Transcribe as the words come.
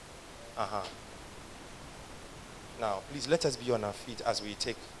Uh-huh. Now, please let us be on our feet as we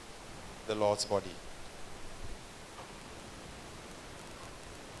take the Lord's body.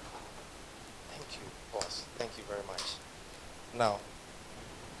 Thank you, boss. Thank you very much. Now,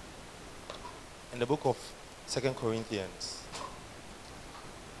 in the book of 2 Corinthians,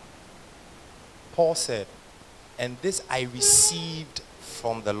 Paul said, and this I received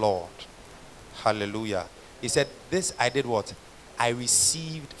from the Lord. Hallelujah. He said, this I did what? I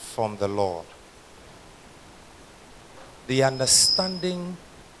received from the Lord. The understanding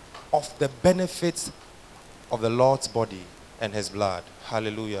of the benefits of the Lord's body and his blood.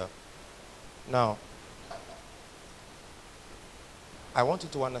 Hallelujah. Now, I want you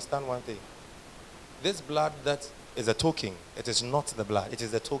to understand one thing. This blood that is a token, it is not the blood, it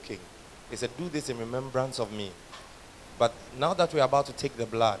is a token. He said, do this in remembrance of me. But now that we're about to take the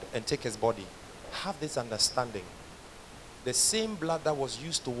blood and take his body, have this understanding. The same blood that was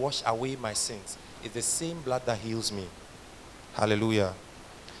used to wash away my sins is the same blood that heals me. Hallelujah.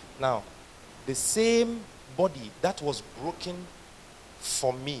 Now, the same body that was broken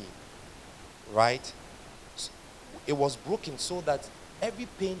for me, right? It was broken so that every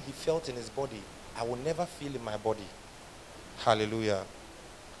pain he felt in his body, I will never feel in my body. Hallelujah.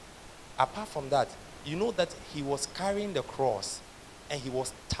 Apart from that, you know that he was carrying the cross and he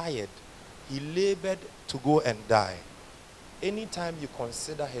was tired. He labored to go and die. Anytime you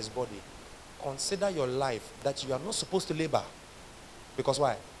consider his body, consider your life that you are not supposed to labor. Because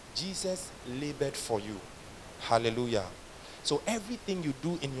why? Jesus labored for you. Hallelujah. So everything you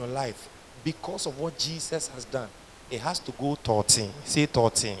do in your life, because of what Jesus has done, it has to go 13. Say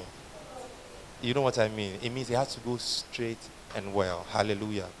 13. You know what I mean? It means it has to go straight and well.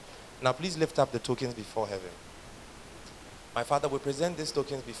 Hallelujah. Now please lift up the tokens before heaven. My Father, we present these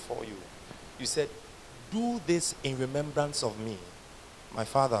tokens before you. You said, do this in remembrance of me. My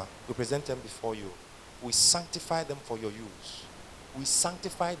Father, we present them before you. We sanctify them for your use. We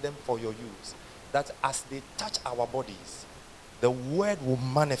sanctify them for your use. That as they touch our bodies, the word will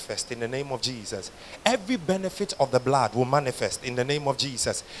manifest in the name of Jesus. Every benefit of the blood will manifest in the name of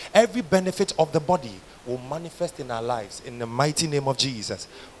Jesus. Every benefit of the body will manifest in our lives in the mighty name of Jesus.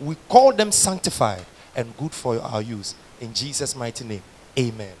 We call them sanctified and good for our use. In Jesus' mighty name,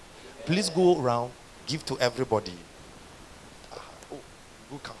 amen. Please go around, give to everybody. Oh,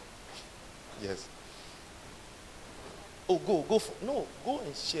 go come. Yes. Oh, go for, no, go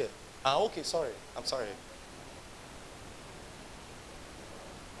and share. Okay, sorry. I'm sorry.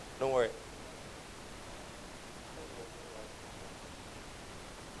 Don't worry.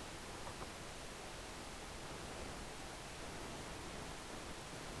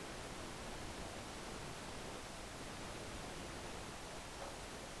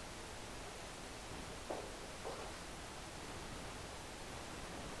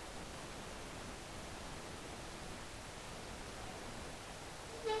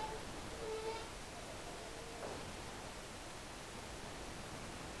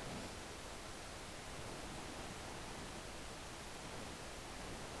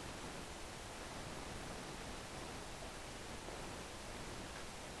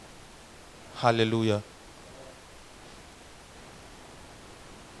 Hallelujah.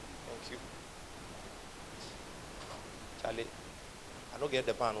 Thank you. Charlie, I don't get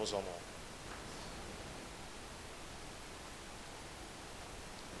the pan also more.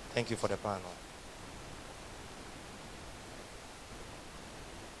 Thank you for the panel.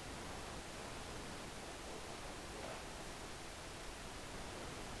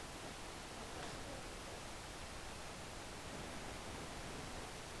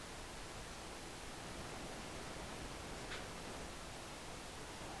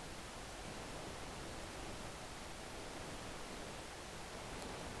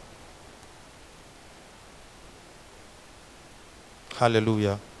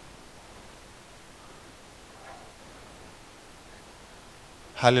 Hallelujah.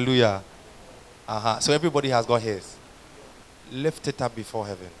 Hallelujah. So everybody has got his. Lift it up before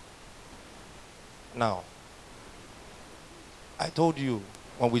heaven. Now, I told you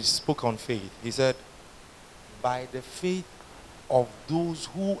when we spoke on faith, he said, by the faith of those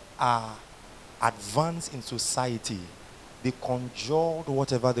who are advanced in society, they conjured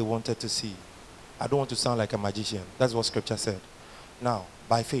whatever they wanted to see. I don't want to sound like a magician. That's what scripture said. Now,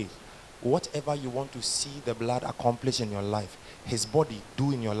 by faith, whatever you want to see the blood accomplish in your life, his body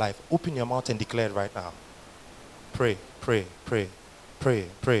do in your life, open your mouth and declare it right now. Pray, pray, pray, pray,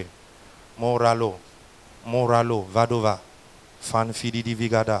 pray. Moralo, moralo, vadova, fanfidi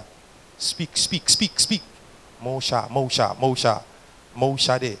divigada. Speak, speak, speak, speak. Mosha, mosha, mosha,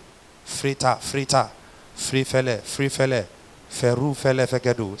 moshade, frita, frita, free fele, Feru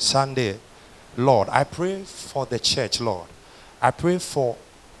felefegedu. Sunday. Lord, I pray for the church, Lord. I pray for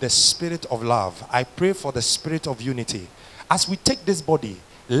the spirit of love. I pray for the spirit of unity. As we take this body,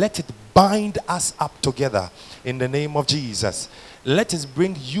 let it bind us up together in the name of Jesus. Let us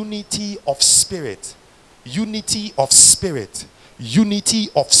bring unity of spirit. Unity of spirit. Unity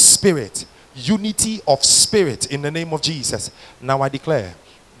of spirit. Unity of spirit in the name of Jesus. Now I declare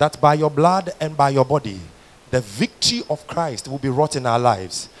that by your blood and by your body, the victory of Christ will be wrought in our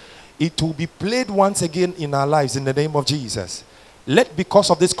lives. It will be played once again in our lives in the name of Jesus. Let,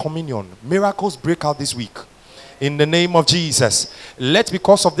 because of this communion, miracles break out this week. In the name of Jesus. Let,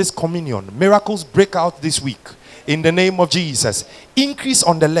 because of this communion, miracles break out this week. In the name of Jesus. Increase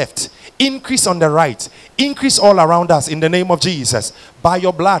on the left. Increase on the right. Increase all around us in the name of Jesus. By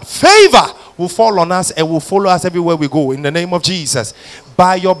your blood, favor will fall on us and will follow us everywhere we go in the name of Jesus.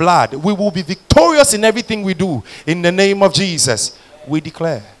 By your blood, we will be victorious in everything we do in the name of Jesus. We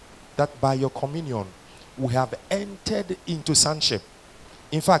declare that by your communion, we have entered into sonship.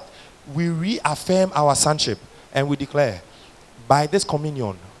 In fact, we reaffirm our sonship and we declare, by this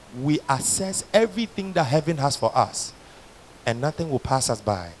communion, we assess everything that heaven has for us and nothing will pass us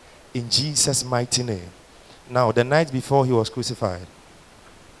by. In Jesus' mighty name. Now, the night before he was crucified,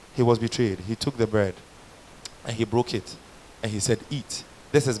 he was betrayed. He took the bread and he broke it and he said, eat.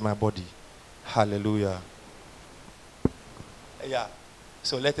 This is my body. Hallelujah. Yeah.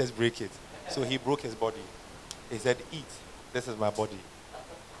 So let us break it. So he broke his body. He said, eat. This is my body.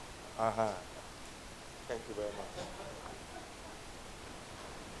 Thank you very much.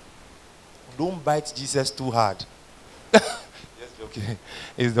 Don't bite Jesus too hard. Just joking.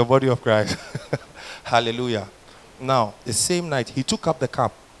 It's the body of Christ. Hallelujah. Now, the same night, he took up the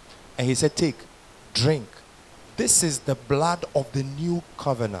cup and he said, take, drink. This is the blood of the new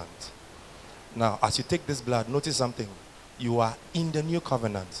covenant. Now, as you take this blood, notice something. You are in the new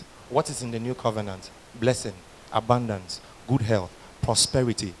covenant. What is in the new covenant? Blessing, abundance, good health,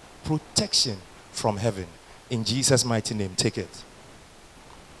 prosperity, protection from heaven. In Jesus' mighty name, take it.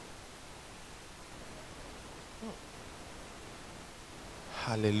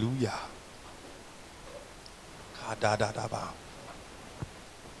 Hallelujah.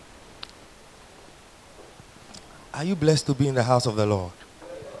 Are you blessed to be in the house of the Lord?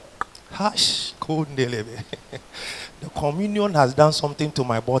 Hush. The communion has done something to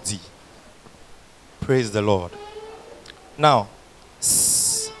my body. Praise the Lord. Now,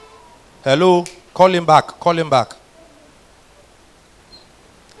 hello, call him back. Call him back.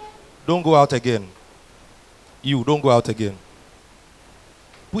 Don't go out again. You don't go out again.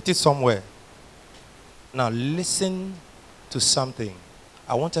 Put it somewhere. Now listen to something.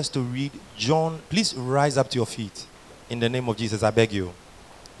 I want us to read John. Please rise up to your feet. In the name of Jesus, I beg you.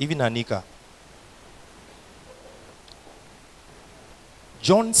 Even Anika.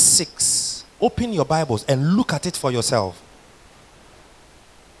 John 6. Open your Bibles and look at it for yourself.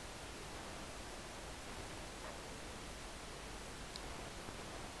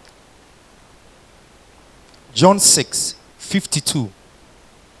 John 6, 52.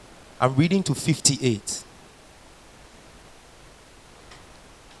 I'm reading to 58.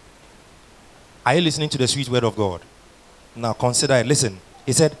 Are you listening to the sweet word of God? Now consider it. Listen.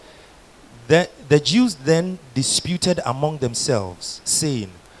 He said, the Jews then disputed among themselves,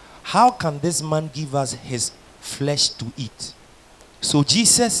 saying, how can this man give us his flesh to eat? So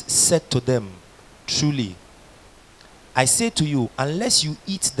Jesus said to them, truly, I say to you, unless you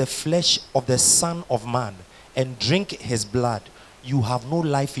eat the flesh of the Son of Man and drink his blood, you have no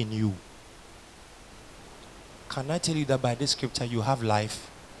life in you. Can I tell you that by this scripture you have life?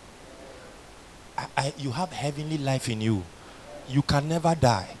 You have heavenly life in you. You can never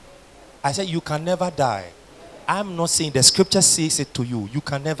die. I said you can never die. I'm not saying the scripture says it to you. You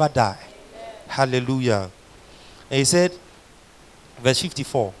can never die. Hallelujah. And he said, verse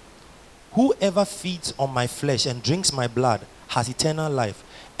 54, whoever feeds on my flesh and drinks my blood has eternal life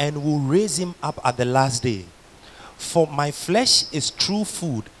and will raise him up at the last day. For my flesh is true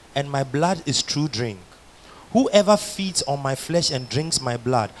food and my blood is true drink. Whoever feeds on my flesh and drinks my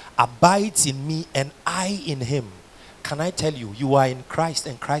blood abides in me and I in him. Can I tell you, you are in Christ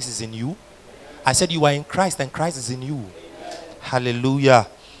and Christ is in you? I said you are in Christ and Christ is in you. Amen. Hallelujah.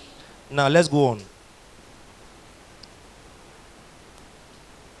 Now let's go on.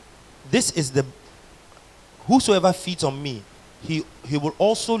 This is the, whosoever feeds on me, he will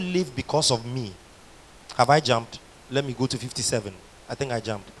also live because of me. Have I jumped? Let me go to 57. I think I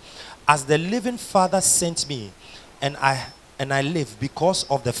jumped. As the living Father sent me, and I live because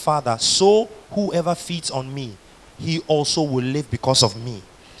of the Father, so whoever feeds on me, he also will live because of me.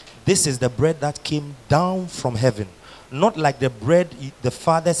 This is the bread that came down from heaven, not like the bread the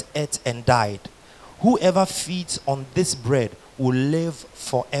fathers ate and died. Whoever feeds on this bread will live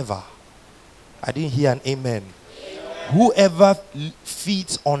forever. I didn't hear an amen. Whoever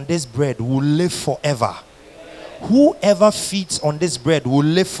feeds on this bread will live forever. Whoever feeds on this bread will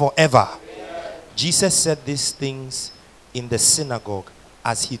live forever. Jesus said these things in the synagogue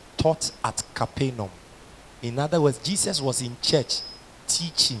as he taught at Capernaum. In other words, Jesus was in church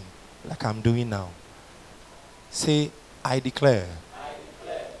teaching like I'm doing now. Say, I declare,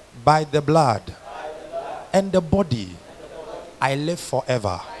 by the blood, and the body, I live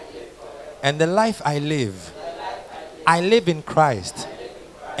forever. And the life I live in Christ.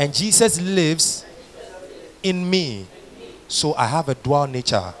 And Jesus lives in me. So I have a dual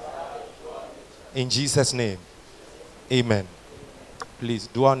nature. In Jesus' name. Amen. Please,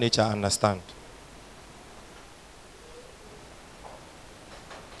 dual nature, understand.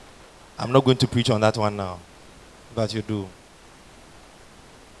 I'm not going to preach on that one now. But you do.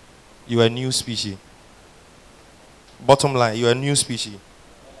 You are a new species. Bottom line, you are a new species.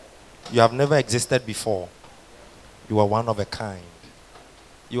 You have never existed before. You are one of a kind.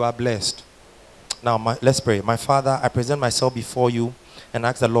 You are blessed. Now, let's pray. My Father, I present myself before you and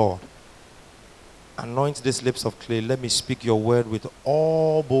ask the Lord, anoint these lips of clay. Let me speak your word with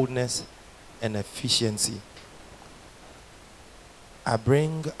all boldness and efficiency. I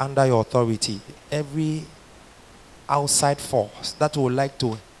bring under your authority every outside force that would like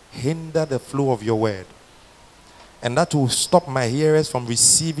to hinder the flow of your word, and that will stop my hearers from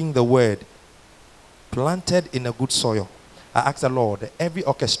receiving the word planted in a good soil. I ask the Lord, every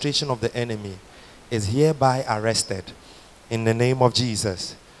orchestration of the enemy is hereby arrested in the name of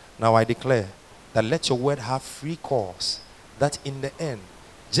Jesus. Now I declare that let your word have free course, that in the end,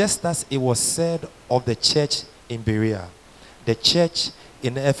 just as it was said of the church in Berea, the church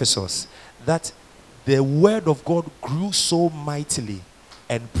in Ephesus, that the word of God grew so mightily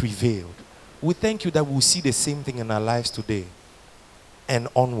and prevailed. We thank you that we'll see the same thing in our lives today and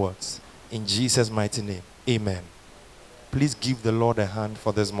onwards. In Jesus' mighty name, amen. Please give the Lord a hand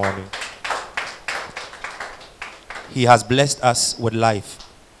for this morning. He has blessed us with life,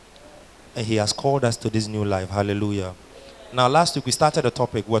 and he has called us to this new life. Hallelujah. Now, last week we started a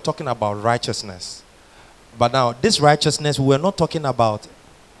topic. We're talking about righteousness. But now, this righteousness, we're not talking about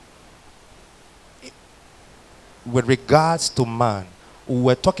with regards to man.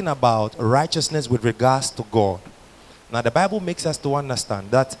 We're talking about righteousness with regards to God. Now, the Bible makes us to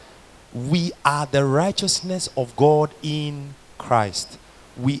understand that we are the righteousness of God in Christ.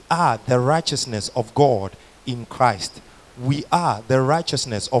 We are the righteousness of God in Christ. We are the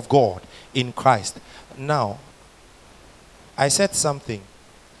righteousness of God in Christ. Now, I said something.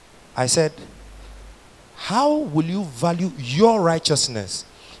 I said, how will you value your righteousness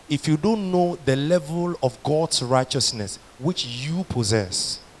if you don't know the level of God's righteousness which you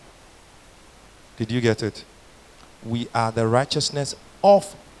possess? Did you get it? We are the righteousness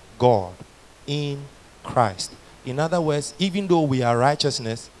of God in Christ. In other words, even though we are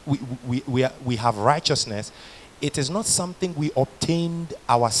righteousness, we have righteousness, it is not something we obtained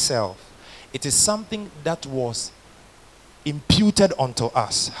ourselves. It is something that was imputed unto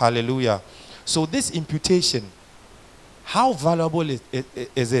us. Hallelujah. So this imputation, how valuable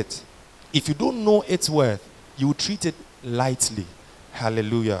is it? If you don't know its worth, you will treat it lightly.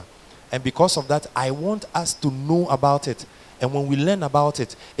 Hallelujah. And because of that, I want us to know about it. And when we learn about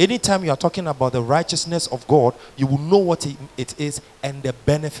it, anytime you are talking about the righteousness of God, you will know what it is and the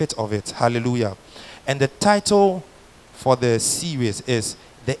benefit of it. Hallelujah. And the title for the series is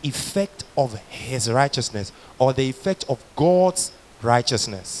The Effect of His Righteousness, or the effect of God's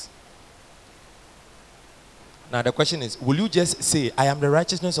righteousness. Now the question is, will you just say, I am the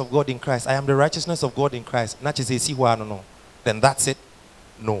righteousness of God in Christ. I am the righteousness of God in Christ. Not just say, see who I don't know. Then that's it.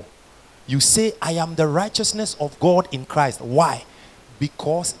 No. You say, I am the righteousness of God in Christ. Why?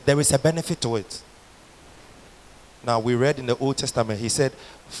 Because there is a benefit to it. Now, we read in the Old Testament, he said,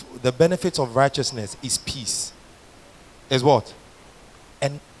 the benefit of righteousness is peace. Is what?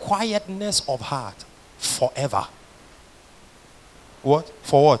 And quietness of heart forever. What?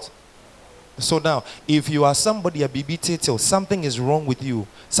 For what? So now, if you are somebody, a BBT, something is wrong with you,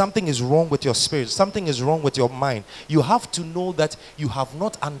 something is wrong with your spirit, something is wrong with your mind, you have to know that you have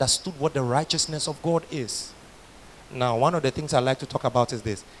not understood what the righteousness of God is. Now, one of the things I like to talk about is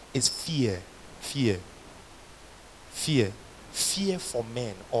this, is fear. Fear. Fear. Fear for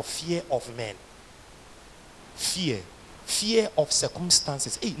men, or fear of men. Fear. Fear of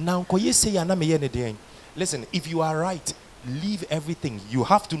circumstances. Hey, now, listen, if you are right, leave everything. You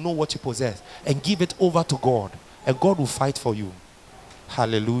have to know what you possess and give it over to God, and God will fight for you.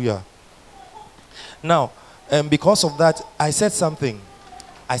 Hallelujah. Now, And because of that, I said something.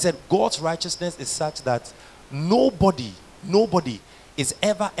 I said God's righteousness is such that nobody is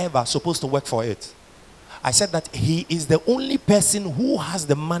ever supposed to work for it. I said that he is the only person who has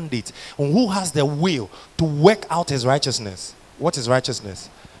the mandate and who has the will to work out his righteousness. What is righteousness?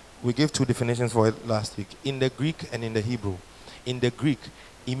 We gave two definitions for it last week, in the Greek and in the Hebrew. In the Greek,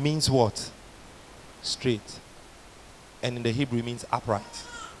 it means what? Straight. And in the Hebrew, it means upright.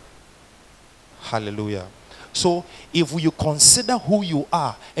 Hallelujah. So if you consider who you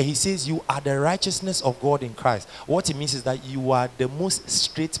are, and he says you are the righteousness of God in Christ, what it means is that you are the most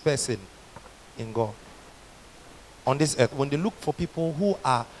straight person in God on this earth. When they look for people who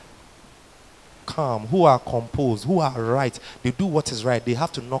are calm, who are composed, who are right, they do what is right, they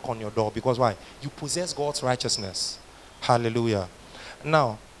have to knock on your door. Because why? You possess God's righteousness. Hallelujah.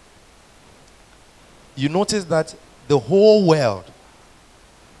 Now, you notice that the whole world,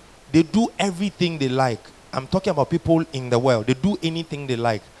 they do everything they like. I'm talking about people in the world. They do anything they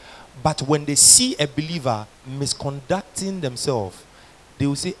like. But when they see a believer misconducting themselves, they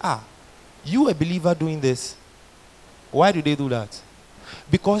will say, you a believer doing this? Why do they do that?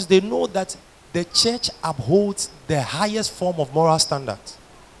 Because they know that the church upholds the highest form of moral standards.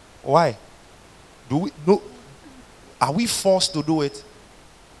 Why? Are we forced to do it?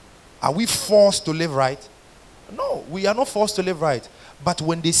 Are we forced to live right? No, we are not forced to live right. But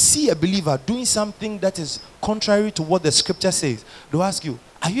when they see a believer doing something that is contrary to what the scripture says, they'll ask you,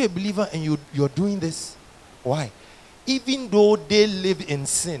 are you a believer and you're doing this? Why? Even though they live in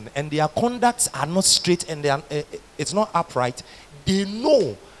sin and their conducts are not straight and it's not upright, they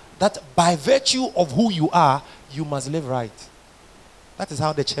know that by virtue of who you are, you must live right. That is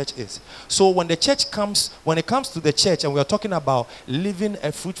how the church is. So when it comes to the church and we are talking about living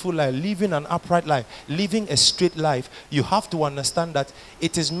a fruitful life, living an upright life, living a straight life, you have to understand that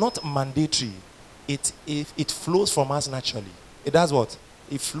it is not mandatory. It flows from us naturally. It does what?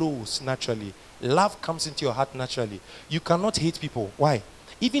 It flows naturally. Love comes into your heart naturally. You cannot hate people. Why?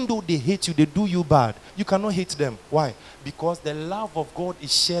 Even though they hate you, they do you bad, you cannot hate them. Why? Because the love of God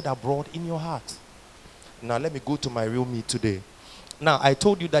is shared abroad in your heart. Now let me go to my real me today. Now, I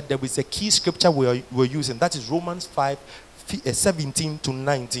told you that there is a key scripture we're using. That is Romans 5, 17 to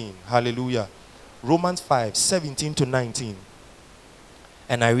 19. Hallelujah. Romans 5, 17 to 19.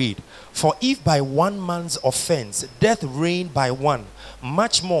 And I read, for if by one man's offense death reigned by one,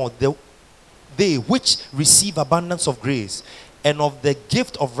 much more they which receive abundance of grace and of the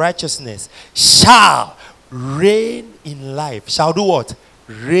gift of righteousness shall reign in life. Shall do what?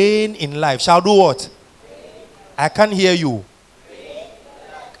 Reign in life. Shall do what? I can't hear you.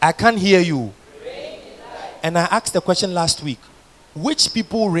 I can't hear you. And I asked the question last week, which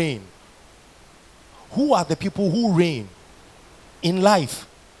people reign? Who are the people who reign in life?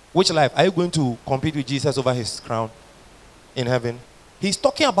 Which life? Are you going to compete with Jesus over his crown in heaven? He's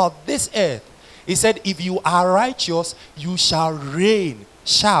talking about this earth. He said, if you are righteous, you shall reign.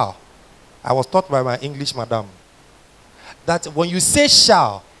 Shall. I was taught by my English madam that when you say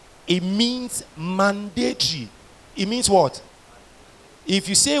shall, it means mandatory. It means what? If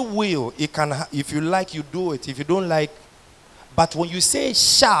you say will, it can. If you like, you do it. If you don't like, but when you say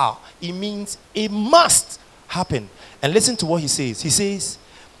shall, it means it must happen. And listen to what he says. He says,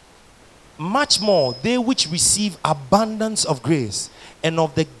 much more they which receive abundance of grace and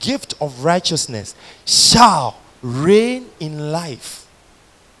of the gift of righteousness shall reign in life.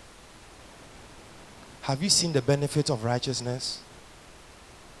 Have you seen the benefit of righteousness?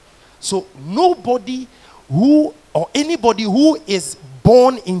 So nobody who or anybody who is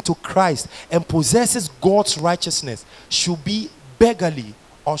born into Christ and possesses God's righteousness should be beggarly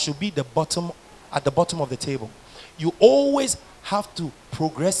or should be at the bottom of the table. You always have to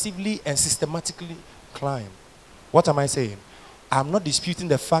progressively and systematically climb. What am I saying? I'm not disputing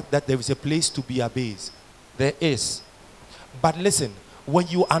the fact that there is a place to be abased. There is. But listen, when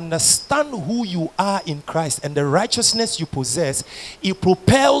you understand who you are in Christ and the righteousness you possess, it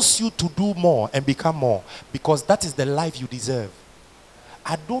propels you to do more and become more, because that is the life you deserve.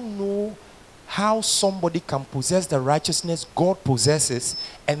 I don't know how somebody can possess the righteousness God possesses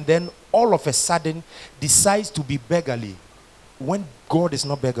and then all of a sudden decides to be beggarly when God is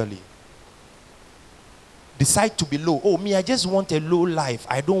not beggarly. Decide to be low. Oh, me, I just want a low life.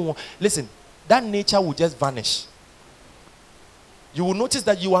 I don't want. Listen, that nature will just vanish. You will notice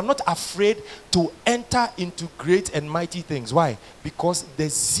that you are not afraid to enter into great and mighty things. Why? Because the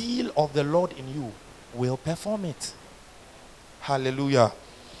zeal of the Lord in you will perform it. Hallelujah.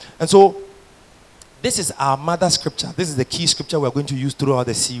 And so, This is our mother scripture. This is the key scripture we're going to use throughout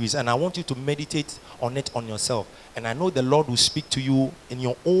the series. And I want you to meditate on it on yourself. And I know the Lord will speak to you in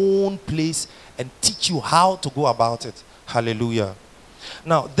your own place and teach you how to go about it. Hallelujah.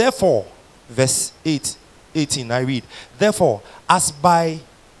 Now, therefore, verse 18, I read, therefore, as by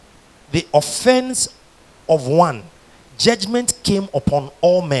the offense of one, judgment came upon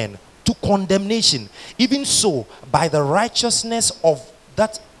all men to condemnation, even so, by the righteousness of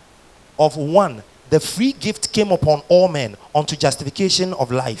one, the free gift came upon all men unto justification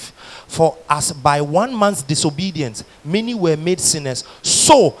of life. For as by one man's disobedience many were made sinners,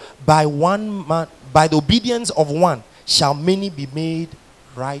 so by the obedience of one shall many be made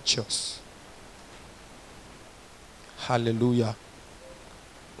righteous. Hallelujah.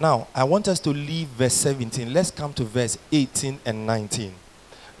 Now, I want us to leave verse 17. Let's come to verse 18 and 19.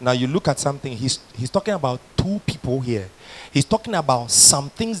 Now, you look at something. He's talking about two people here. He's talking about some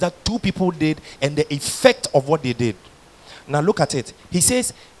things that two people did and the effect of what they did. Now, look at it. He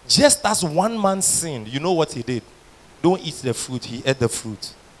says, just as one man sinned, you know what he did? Don't eat the fruit. He ate the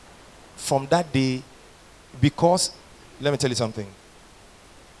fruit. From that day, because, let me tell you something.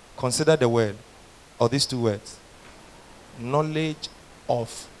 Consider the word, or these two words. Knowledge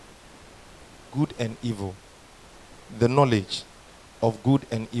of good and evil. The knowledge of good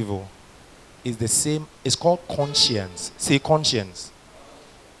and evil is the same. It's called conscience. Say conscience.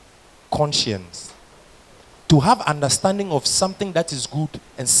 Conscience. To have understanding of something that is good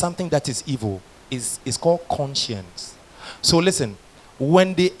and something that is evil is called conscience. So listen,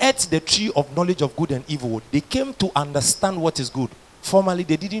 when they ate the tree of knowledge of good and evil, they came to understand what is good. Formerly,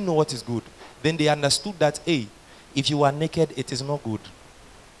 they didn't know what is good. Then they understood that, hey, if you are naked, it is not good.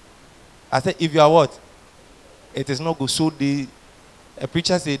 I said, if you are what? It is not good. So a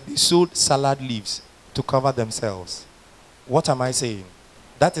preacher said they sewed salad leaves to cover themselves. What am I saying?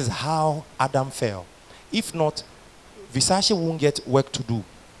 That is how Adam fell. If not, Versace won't get work to do.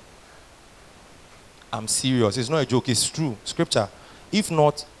 I'm serious. It's not a joke. It's true. Scripture. If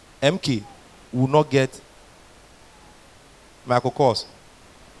not, MK will not get Michael Kors.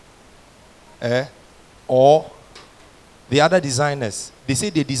 Or the other designers. They say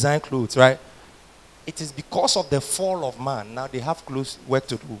they design clothes, right? It is because of the fall of man. Now they have clothes work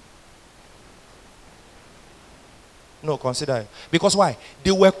to do. No, consider it. Because why?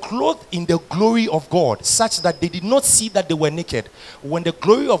 They were clothed in the glory of God, such that they did not see that they were naked. When the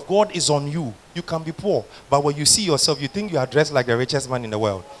glory of God is on you, you can be poor. But when you see yourself, you think you are dressed like the richest man in the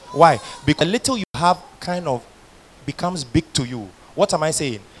world. Why? Because the little you have kind of becomes big to you. What am I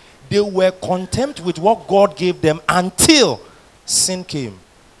saying? They were content with what God gave them until sin came.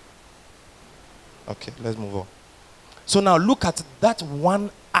 Okay, let's move on. So now look at that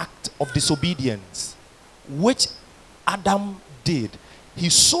one act of disobedience, which Adam did. He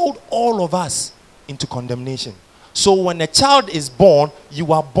sold all of us into condemnation. So when a child is born,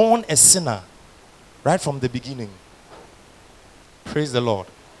 you are born a sinner right from the beginning. Praise the Lord.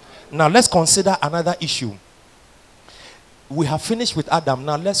 Now let's consider another issue. We have finished with Adam.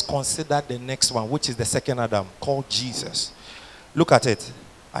 Now let's consider the next one, which is the second Adam, called Jesus. Look at it.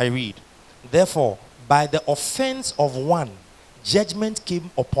 I read. Therefore, by the offense of one, judgment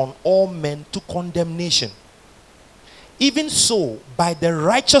came upon all men to condemnation. Even so, by the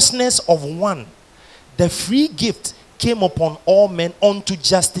righteousness of one, the free gift came upon all men unto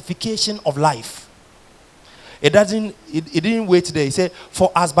justification of life. It didn't wait there. He said,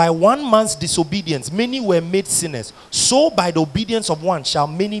 for as by one man's disobedience many were made sinners, so by the obedience of one shall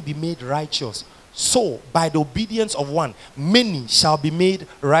many be made righteous. So by the obedience of one many shall be made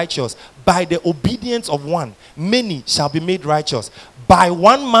righteous. By the obedience of one many shall be made righteous. By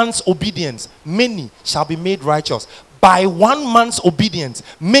one man's obedience many shall be made righteous. By one man's obedience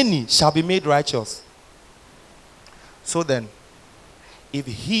many shall be made righteous. So then, if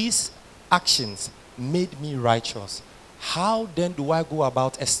his actions made me righteous, how then do I go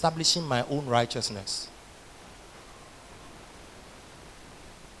about establishing my own righteousness?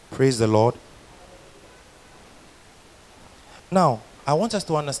 Praise the Lord. Now, I want us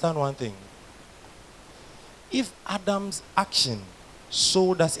to understand one thing. If Adam's action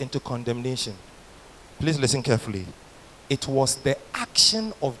sold us into condemnation, please listen carefully. It was the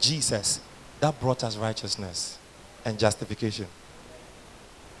action of Jesus that brought us righteousness and justification.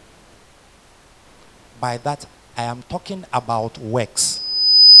 By that, I am talking about works.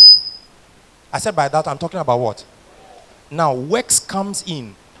 I said by that, I'm talking about what? Now, works comes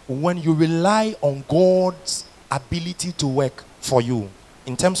in when you rely on God's ability to work for you.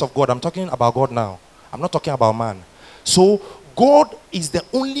 In terms of God, I'm talking about God now. I'm not talking about man. So, God is the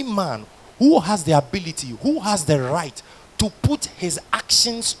only man who has the ability, who has the right to put his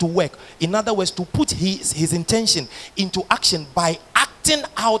actions to work. In other words, to put his intention into action by acting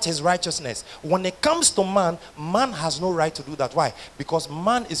out his righteousness. When it comes to man, man has no right to do that. Why? Because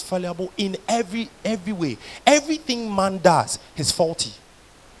man is fallible in every way. Everything man does is faulty.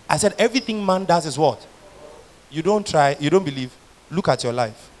 I said everything man does is what? You don't try, you don't believe. Look at your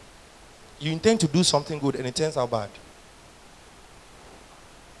life. You intend to do something good and it turns out bad.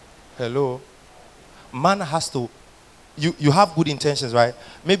 Hello? Man has to, you have good intentions, right?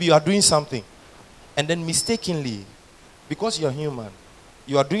 Maybe you are doing something and then mistakenly, because you're human,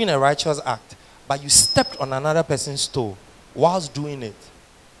 you are doing a righteous act, but you stepped on another person's toe whilst doing it.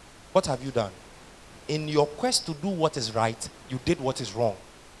 What have you done? In your quest to do what is right, you did what is wrong.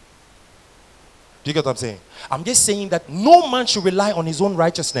 Do you get what I'm saying? I'm just saying that no man should rely on his own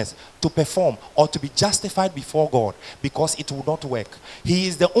righteousness to perform or to be justified before God, because it will not work. He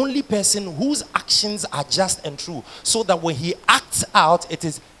is the only person whose actions are just and true, so that when he acts out, it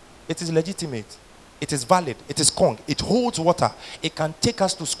is legitimate, it is valid, it is strong, it holds water, it can take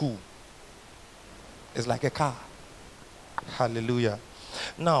us to school. It's like a car. Hallelujah.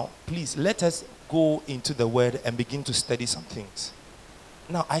 Now, please, let us go into the word and begin to study some things.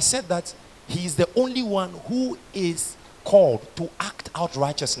 Now, I said that he is the only one who is called to act out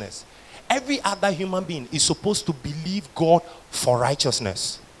righteousness. Every other human being is supposed to believe God for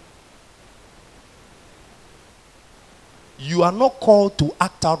righteousness. You are not called to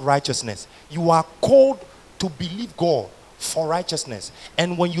act out righteousness. You are called to believe God for righteousness.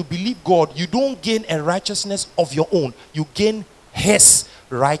 And when you believe God, you don't gain a righteousness of your own. You gain his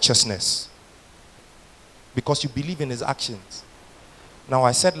righteousness, because you believe in his actions. Now,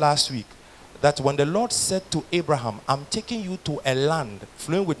 I said last week that when the Lord said to Abraham, I'm taking you to a land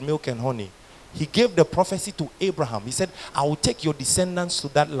flowing with milk and honey, he gave the prophecy to Abraham. He said, I will take your descendants to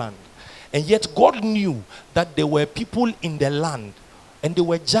that land. And yet God knew that there were people in the land, and there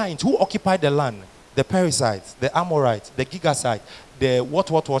were giants who occupied the land. The Perizzites, the Amorites, the Gigazites, the what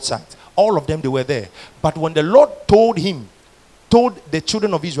sites. All of them, they were there. But when the Lord told the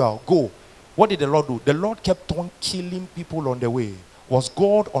children of Israel, go, what did the Lord do? The Lord kept on killing people on the way. Was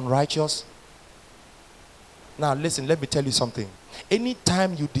God unrighteous? Now listen, let me tell you something.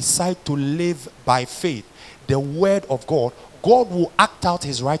 Anytime you decide to live by faith, the word of God, God will act out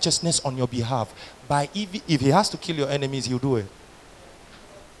his righteousness on your behalf. If he has to kill your enemies, he'll do it.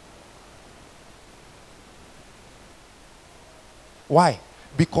 Why?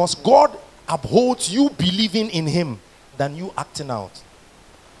 Because God upholds you believing in him than you acting out.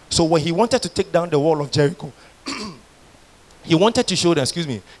 So when he wanted to take down the wall of Jericho, he wanted to show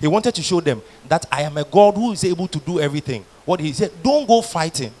them that I am a God who is able to do everything. What he said, don't go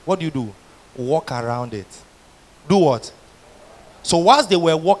fighting. What do? Walk around it. Do what? So whilst they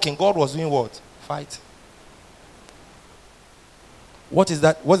were walking, God was doing what? Fight. What is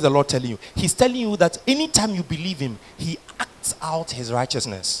that? What's the Lord telling you? He's telling you that anytime you believe him, he acts out his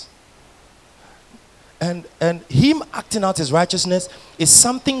righteousness. And him acting out his righteousness is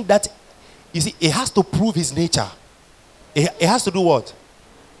something that, you see, it has to prove his nature. It has to do what?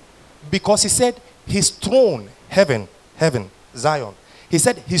 Because he said his throne, heaven, Zion. He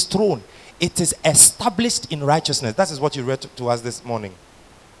said his throne, it is established in righteousness. That is what you read to us this morning.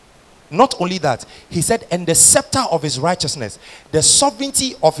 Not only that, he said, and the scepter of his righteousness, the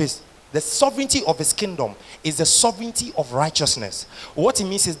sovereignty of his kingdom is the sovereignty of righteousness. What it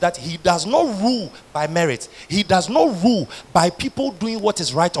means is that he does not rule by merit. He does not rule by people doing what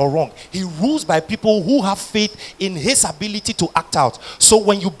is right or wrong. He rules by people who have faith in his ability to act out. So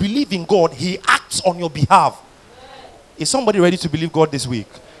when you believe in God, he acts on your behalf. Is somebody ready to believe God this week?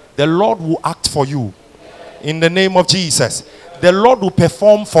 The Lord will act for you in the name of Jesus. The Lord will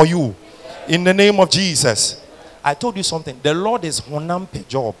perform for you in the name of Jesus. I told you something. The Lord is honam pe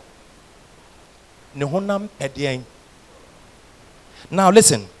job. Now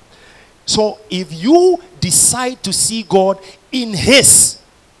listen. So if you decide to see God in his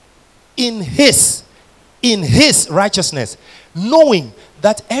righteousness, knowing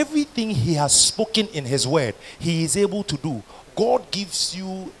that everything he has spoken in his word, he is able to do, God gives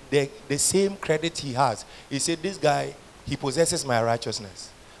you the same credit he has. He said, this guy, he possesses my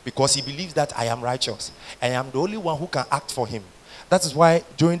righteousness because he believes that I am righteous. I am the only one who can act for him. That is why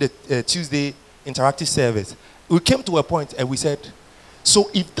during the Tuesday interactive service, we came to a point and we said,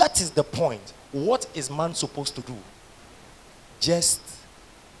 so if that is the point, what is man supposed to do? Just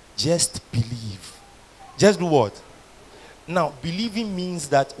believe. Just do what? Now, believing means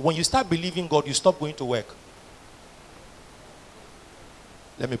that when you start believing God, you stop going to work.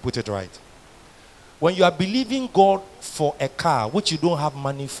 Let me put it right. When you are believing God for a car which you don't have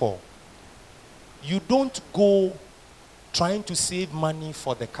money for, you don't go trying to save money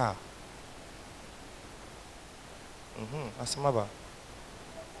for the car. Asamaba.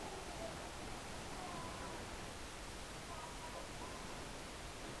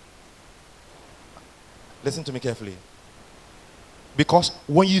 Listen to me carefully. Because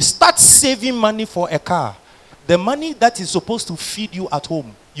when you start saving money for a car, the money that is supposed to feed you at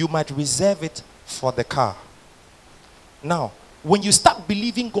home, you might reserve it for the car. Now, when you start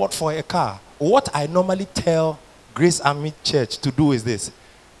believing God for a car, what I normally tell Grace Army Church to do is this: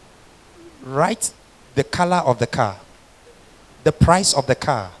 write the color of the car, the price of the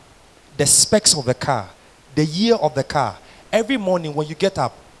car, the specs of the car, the year of the car. Every morning when you get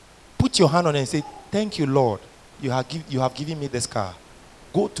up, put your hand on it and say, "Thank you, Lord. You have given me this car."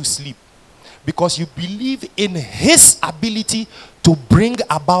 Go to sleep. Because you believe in his ability to bring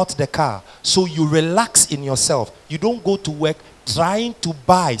about the car. So you relax in yourself. You don't go to work trying to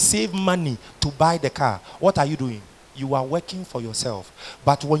save money to buy the car. What are you doing? You are working for yourself.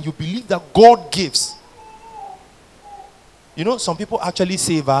 But when you believe that God gives, you know, some people actually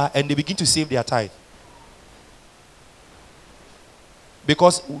save and they begin to save their tithe.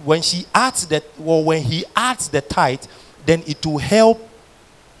 Because when he adds the tithe, then it will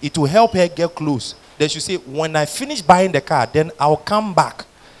help her get close. Then she say, when I finish buying the car, then I'll come back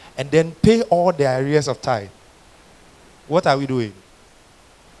and then pay all the arrears of tithe. What are we doing?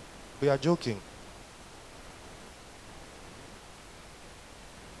 We are joking.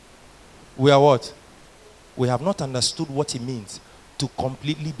 We are what? We have not understood what it means to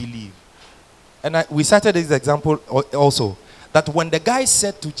completely believe. And we cited this example also, that when the guy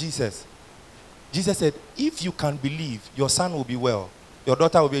said to Jesus, Jesus said, if you can believe, your son will be well. Your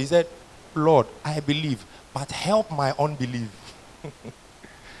daughter will be. He said, Lord, I believe, but help my unbelief.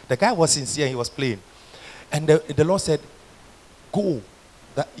 The guy was sincere. He was plain. And the Lord said, go.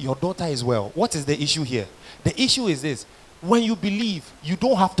 That your daughter is well. What is the issue here? The issue is this. When you believe, you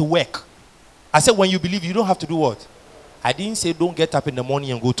don't have to work. I said when you believe, you don't have to do what? I didn't say don't get up in the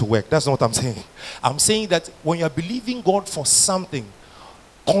morning and go to work. That's not what I'm saying. I'm saying that when you're believing God for something,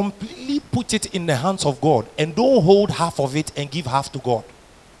 completely put it in the hands of God and don't hold half of it and give half to God.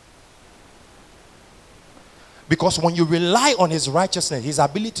 Because when you rely on his righteousness, his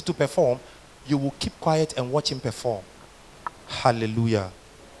ability to perform, you will keep quiet and watch him perform. Hallelujah.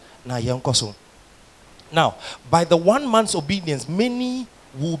 Now, by the one man's obedience, many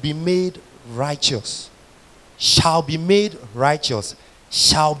will be made righteous. Shall be made righteous.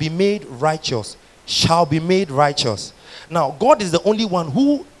 Shall be made righteous. Shall be made righteous. Now, God is the only one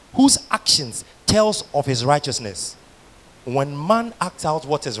whose actions tells of his righteousness. When man acts out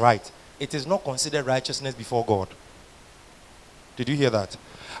what is right, it is not considered righteousness before God. Did you hear that?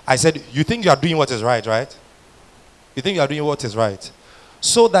 I said, you think you are doing what is right, right? You think you are doing what is right.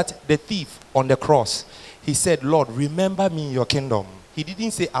 So that the thief on the cross, he said, Lord, remember me in your kingdom. He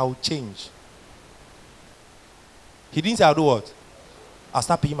didn't say, I'll change. He didn't say, I'll do what? I'll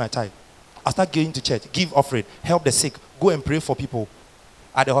start paying my tithe. I'll start going to church, give offering, help the sick, go and pray for people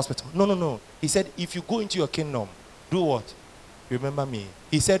at the hospital. No. He said, if you go into your kingdom, do what? Remember me.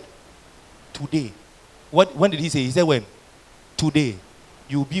 He said, today. When did he say? He said, when? Today.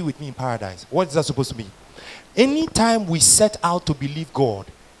 You'll be with me in paradise. What is that supposed to be? Anytime we set out to believe God,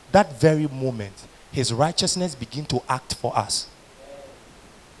 that very moment, his righteousness begin to act for us.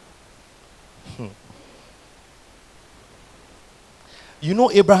 You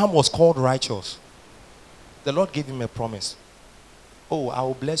know, Abraham was called righteous. The Lord gave him a promise. Oh, I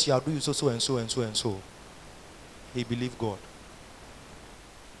will bless you. I'll do you so and so and so and so. He believed God.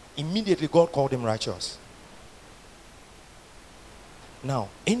 Immediately, God called him righteous. Now,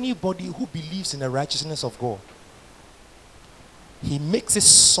 anybody who believes in the righteousness of God, he makes it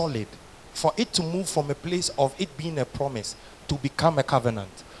solid for it to move from a place of it being a promise to become a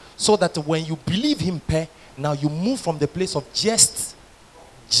covenant. So that when you believe him, now you move from the place of just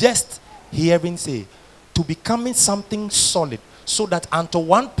hearing say to becoming something solid, so that until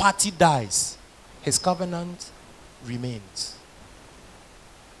one party dies, his covenant remains.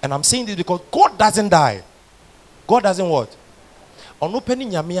 And I'm saying this because God doesn't die. God doesn't what? On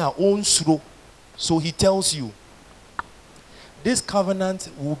opening Yamia own slow. So he tells you, this covenant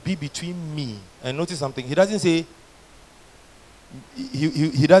will be between me. And notice something. He doesn't say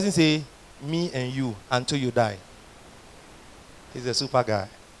he doesn't say me and you until you die. He's a super guy.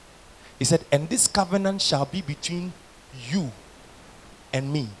 He said, and this covenant shall be between you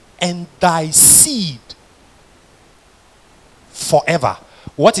and me and thy seed forever.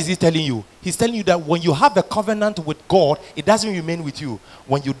 What is he telling you? He's telling you that when you have a covenant with God, it doesn't remain with you.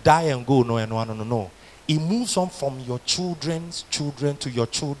 When you die and go, no. it moves on from your children's children to your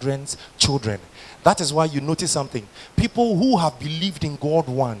children's children. That is why you notice something. People who have believed in God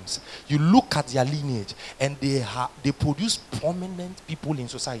once, you look at their lineage and they produce prominent people in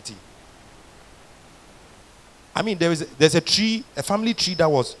society. I mean, there's a tree, a family tree that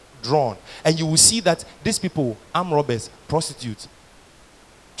was drawn, and you will see that these people, armed robbers, prostitutes,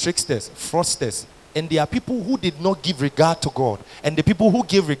 tricksters, fraudsters, and there are people who did not give regard to God, and the people who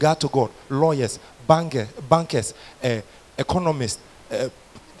gave regard to God, lawyers, bankers, economists,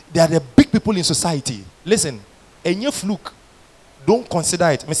 they are the big people in society. Listen, a fluke, don't consider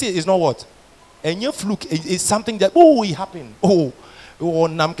it. I see, it's not what? A fluke is something that, it happened.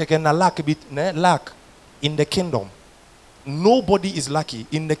 Lack in the kingdom. Nobody is lucky.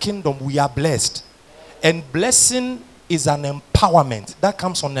 In the kingdom, we are blessed. And blessing is an empowerment that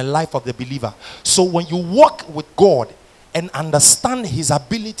comes on the life of the believer. So when you walk with God and understand his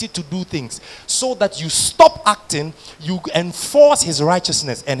ability to do things, so that you stop acting, you enforce his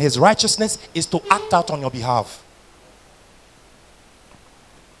righteousness, and his righteousness is to act out on your behalf.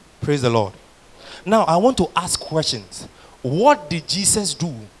 Praise the Lord. Now I want to ask questions. What did Jesus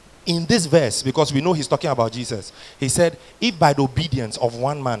do in this verse? Because we know he's talking about Jesus. He said, if by the obedience of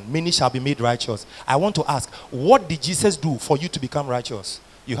one man many shall be made righteous. I want to ask, what did Jesus do for you to become righteous?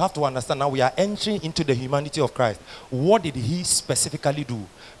 You have to understand, now we are entering into the humanity of Christ. What did he specifically do?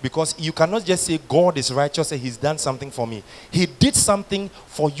 Because you cannot just say God is righteous and he's done something for me. He did something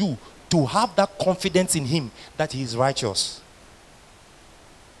for you to have that confidence in him that he is righteous.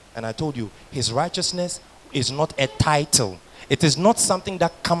 And I told you, his righteousness is not a title. It is not something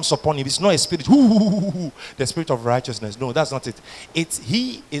that comes upon him. It's not a spirit. The spirit of righteousness. No, that's not it.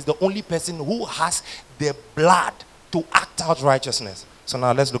 He is the only person who has the blood to act out righteousness. So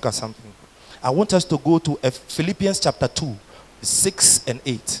now let's look at something. I want us to go to Philippians chapter 2, 6 and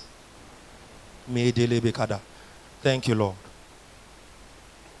 8. Thank you, Lord.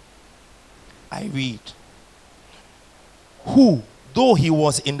 I read. Who, though he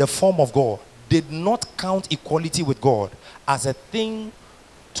was in the form of God, did not count equality with God as a thing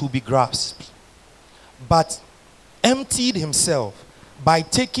to be grasped, but emptied himself by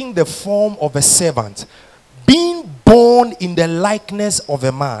taking the form of a servant, being born in the likeness of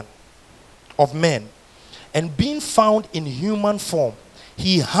men, and being found in human form,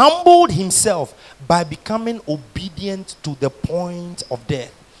 he humbled himself by becoming obedient to the point of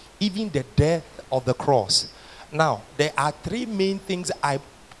death, even the death of the cross. Now, there are three main things I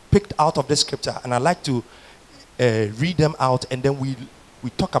picked out of this scripture, and I'd like to read them out, and then we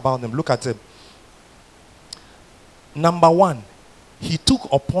talk about them. Look at them. Number one, he took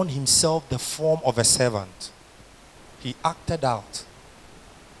upon himself the form of a servant. He acted out.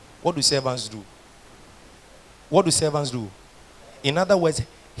 What do servants do? What do servants do? In other words,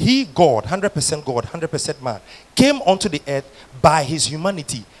 he, God, 100% God, 100% man, came onto the earth by his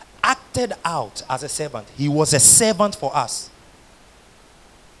humanity, acted out as a servant. He was a servant for us.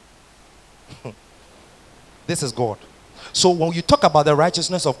 This is God. So when you talk about the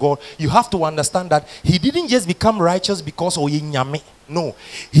righteousness of God, you have to understand that he didn't just become righteous because no,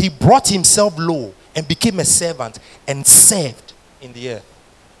 he brought himself low and became a servant and served in the earth.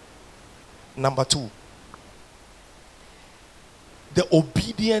 Number two, the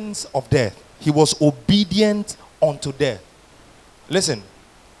obedience of death. He was obedient unto death. Listen,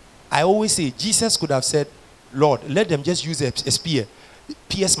 I always say Jesus could have said, Lord, let them just use a spear,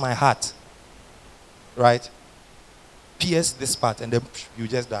 pierce my heart, right? Pierce this part and then you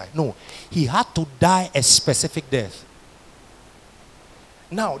just die. No, he had to die a specific death.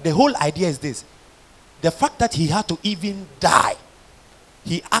 Now, the whole idea is this. The fact that he had to even die,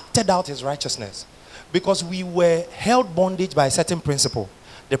 he acted out his righteousness. Because we were held bondage by a certain principle.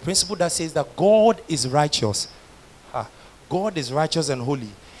 The principle that says that God is righteous. God is righteous and holy.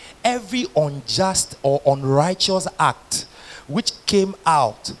 Every unjust or unrighteous act which came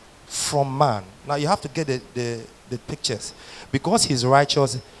out from man. Now you have to get the pictures. Because he's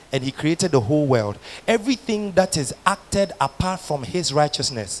righteous and he created the whole world, everything that is acted apart from his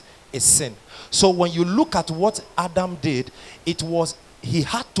righteousness is sin. So when you look at what Adam did, it was he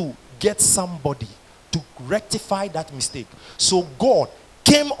had to get somebody to rectify that mistake. So God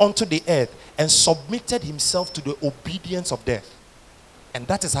came onto the earth and submitted himself to the obedience of death. And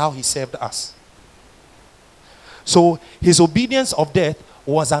that is how he served us. So his obedience of death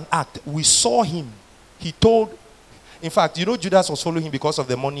was an act. We saw him. He told, in fact, Judas was following him because of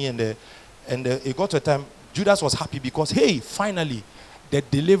the money and it got to a time, Judas was happy because, hey, finally, the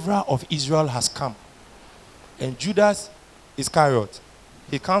deliverer of Israel has come. And Judas Iscariot,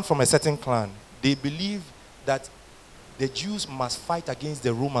 he comes from a certain clan. They believe that the Jews must fight against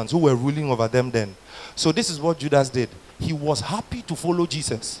the Romans who were ruling over them then. So this is what Judas did. He was happy to follow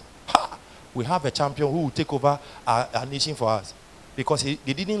Jesus. Ha! We have a champion who will take over our nation for us. Because they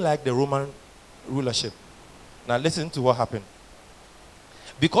didn't like the Roman rulership. Now listen to what happened.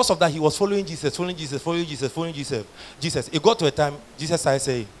 Because of that, he was following Jesus, following Jesus, following Jesus, following Jesus. It got to a time, Jesus started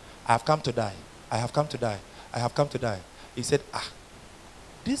saying, I have come to die. I have come to die. I have come to die. He said,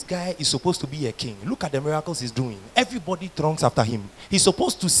 this guy is supposed to be a king. Look at the miracles he's doing. Everybody throngs after him. He's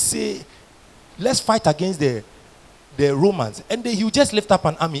supposed to say, let's fight against the Romans. And then he will just lift up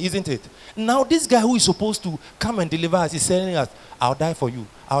an army, isn't it? Now this guy who is supposed to come and deliver us is telling us, I'll die for you.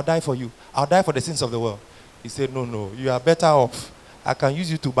 I'll die for you. I'll die for the sins of the world. He said, no, you are better off. I can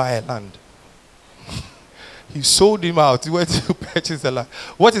use you to buy a land. He sold him out. He went to purchase a land.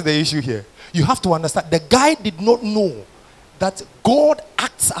 What is the issue here? You have to understand, the guy did not know that God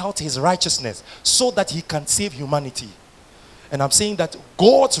acts out his righteousness so that he can save humanity. And I'm saying that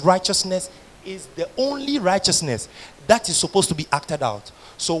God's righteousness is the only righteousness that is supposed to be acted out.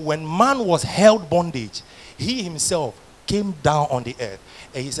 So when man was held bondage, he himself came down on the earth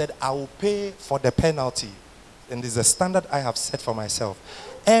and he said, I will pay for the penalty. And this is a standard I have set for myself.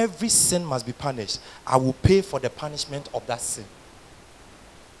 Every sin must be punished. I will pay for the punishment of that sin.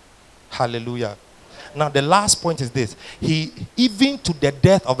 Hallelujah. Now the last point is this. He, even to the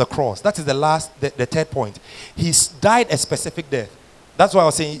death of the cross, that is the third point. He died a specific death. That's why I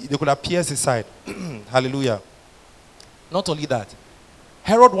was saying they could have pierced his side. Hallelujah. Not only that,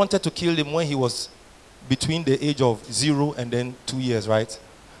 Herod wanted to kill him when he was between the age of 0 and then 2 years, right?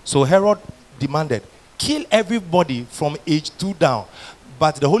 So Herod demanded, kill everybody from age 2 down.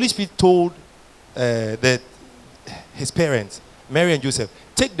 But the Holy Spirit told his parents, Mary and Joseph,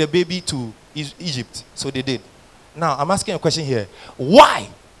 take the baby to Egypt. So they did. Now, I'm asking a question here. Why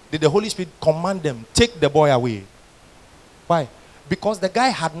did the Holy Spirit command them, take the boy away? Why? Because the guy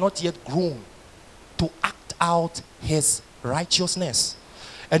had not yet grown to act out his righteousness.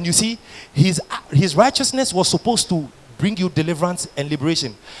 And you see, his righteousness was supposed to bring you deliverance and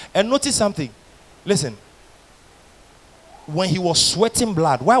liberation. And notice something. Listen. When he was sweating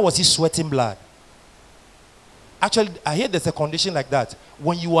blood, why was he sweating blood? Actually, I hear there's a condition like that.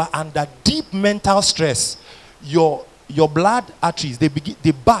 When you are under deep mental stress, your blood arteries, they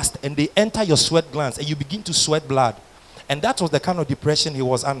burst and they enter your sweat glands and you begin to sweat blood. And that was the kind of depression he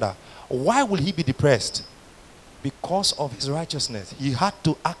was under. Why will he be depressed? Because of his righteousness. He had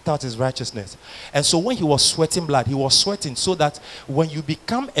to act out his righteousness. And so when he was sweating blood, he was sweating so that when you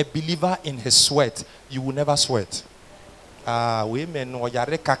become a believer in his sweat, you will never sweat. I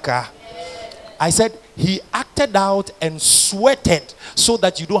said he acted out and sweated so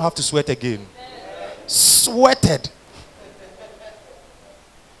that you don't have to sweat again. Sweated.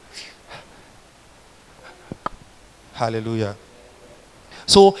 Hallelujah.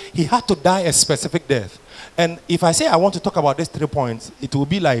 So he had to die a specific death. And if I say I want to talk about these 3 points, it will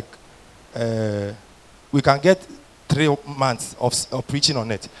be like we can get 3 months of preaching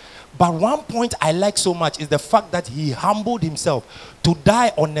on it. But one point I like so much is the fact that he humbled himself to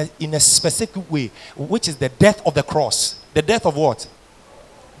die in a specific way, which is the death of the cross. The death of what?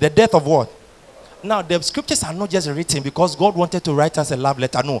 The death of what? Now, the scriptures are not just written because God wanted to write us a love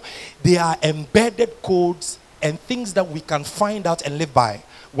letter. No. They are embedded codes and things that we can find out and live by.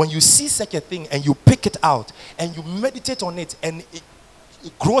 When you see such a thing and you pick it out and you meditate on it and it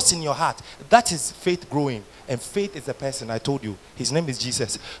grows in your heart, that is faith growing. And faith is a person, I told you. His name is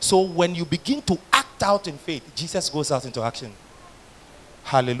Jesus. So when you begin to act out in faith, Jesus goes out into action.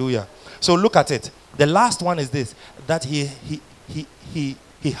 Hallelujah. So look at it. The last one is this, that he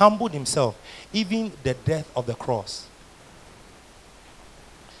humbled himself, even the death of the cross.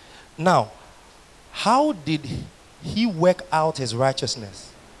 Now, how did he work out his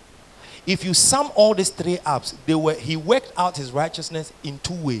righteousness? If you sum all these 3 up, he worked out his righteousness in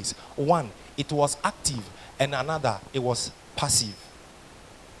 2 ways. One, it was active, and another, it was passive.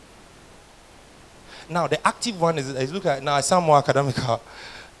 Now, the active one is look at, now I sound more academical,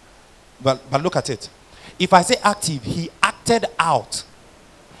 but look at it. If I say active, he acted out,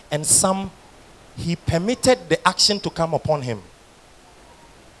 and he permitted the action to come upon him.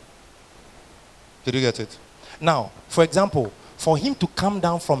 Did you get it? Now, for example, for him to come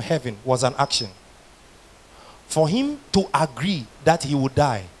down from heaven was an action. For him to agree that he would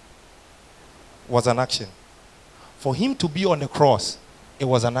die was an action. For him to be on the cross, it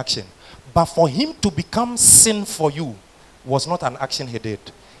was an action. But for him to become sin for you was not an action he did.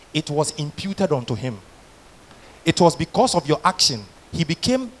 It was imputed unto him. It was because of your action. He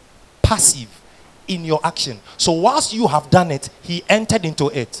became passive in your action. So whilst you have done it, he entered into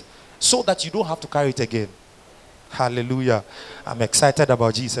it so that you don't have to carry it again. Hallelujah. I'm excited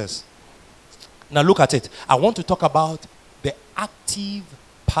about Jesus. Now look at it. I want to talk about the active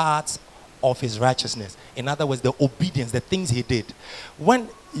parts of his righteousness. In other words, the obedience, the things he did. When,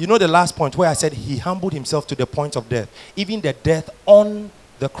 you know the last point where I said he humbled himself to the point of death, even the death on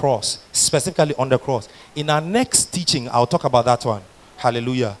the cross, specifically on the cross. In our next teaching, I'll talk about that one.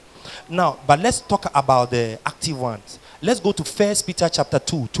 Hallelujah. Now, but let's talk about the active ones. Let's go to 1 Peter chapter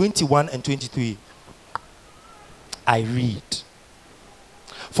 2, 21 and 23. I read.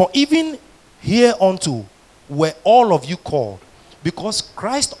 For even hereunto were all of you called, because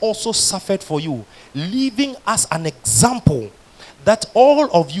Christ also suffered for you, leaving us an example that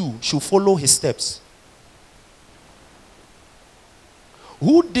all of you should follow his steps.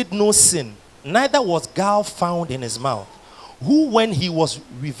 Who did no sin, neither was guile found in his mouth. Who, when he was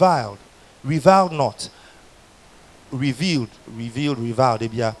reviled not.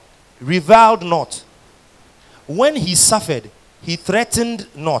 Reviled not. When he suffered, he threatened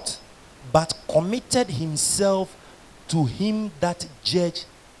not, but committed himself to him that judged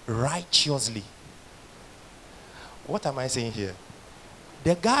righteously. What am I saying here?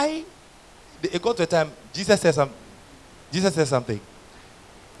 The guy, it got to a time, Jesus said something.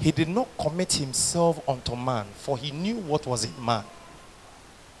 He did not commit himself unto man, for he knew what was in man.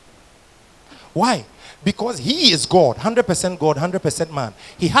 Why? Because he is God, 100% God, 100% man.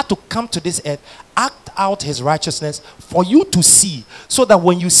 He had to come to this earth, act out his righteousness for you to see. So that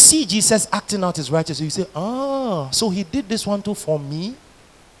when you see Jesus acting out his righteousness, you say, so he did this one too for me.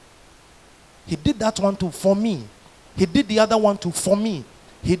 He did that one too for me. He did the other one too for me.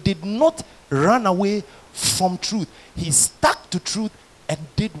 He did not run away from truth. He stuck to truth and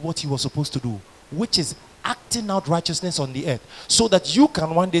did what he was supposed to do, which is acting out righteousness on the earth, so that you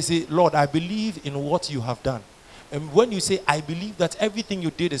can one day say, Lord, I believe in what you have done. And when you say, I believe that everything you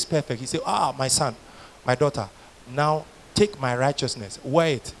did is perfect, you say, my son, my daughter, now take my righteousness,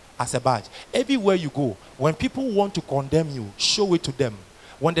 wear it as a badge. Everywhere you go, when people want to condemn you, show it to them.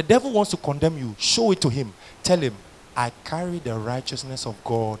 When the devil wants to condemn you, show it to him. Tell him, I carry the righteousness of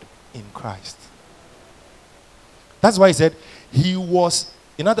God in Christ. That's why he said,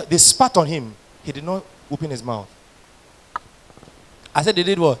 they spat on him. He did not open his mouth. I said they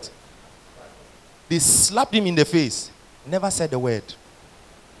did what? They slapped him in the face. Never said a word.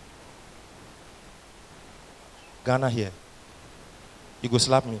 Ghana here. You go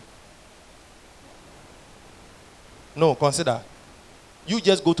slap me. No, consider. You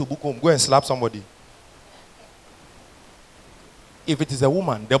just go to Bukom, go and slap somebody. If it is a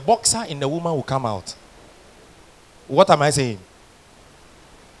woman, the boxer in the woman will come out. What am I saying?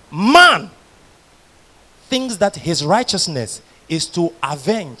 Man thinks that his righteousness is to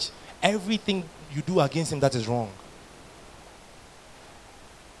avenge everything you do against him that is wrong.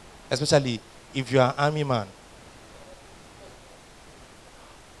 Especially if you are an army man.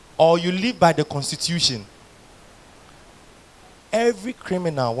 Or you live by the constitution. Every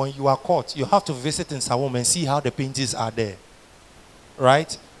criminal, when you are caught, you have to visit in Sawom and see how the pages are there.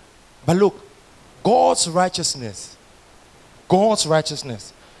 Right? But look, God's righteousness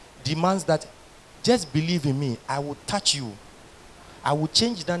demands that just believe in me. I will touch you. I will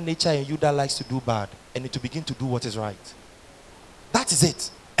change that nature in you that likes to do bad, and it will begin to do what is right. That is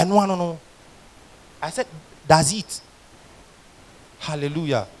it. And no. I said, that's it.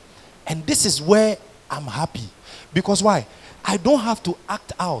 Hallelujah. And this is where I'm happy. Because why? I don't have to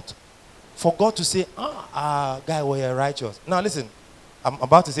act out for God to say, guy, well, you're righteous. Now listen, I'm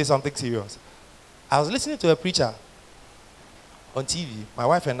about to say something serious. I was listening to a preacher on TV, my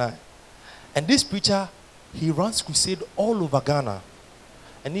wife and I. And this preacher, he runs crusade all over Ghana.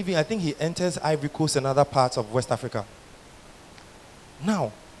 And even, I think he enters Ivory Coast and other parts of West Africa.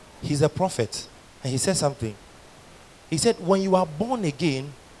 Now, he's a prophet. And he said something. He said, when you are born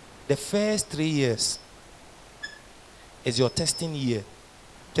again, the first 3 years is your testing year.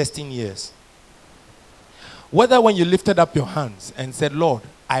 Testing years. Whether when you lifted up your hands and said, Lord,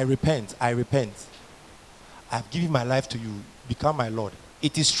 I repent. I've given my life to you. Become my Lord.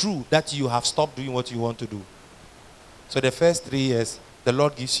 It is true that you have stopped doing what you want to do. So the first 3 years, the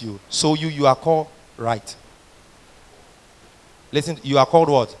Lord gives you. So you are called right. Listen, you are called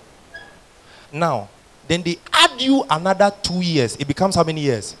what? Now, then they add you another 2 years. It becomes how many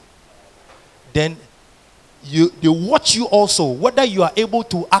years? Then they watch you also, whether you are able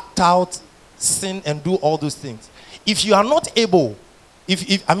to act out, sin, and do all those things. If you are not able,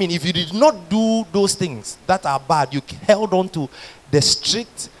 if you did not do those things that are bad, you held on to the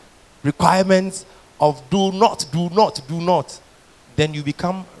strict requirements of do not, then you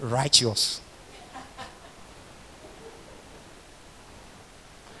become righteous.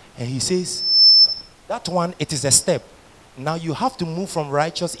 And he says, That one, it is a step. Now you have to move from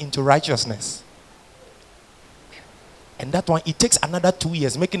righteous into righteousness. And that one, it takes another 2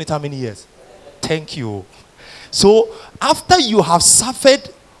 years, making it how many years? Thank you. So after you have suffered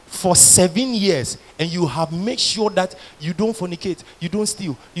for 7 years and you have made sure that you don't fornicate, you don't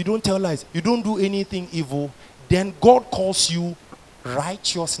steal, you don't tell lies, you don't do anything evil, then God calls you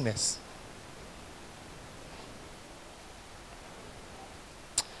righteousness.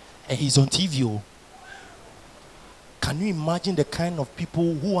 And he's on TV. Oh. Can you imagine the kind of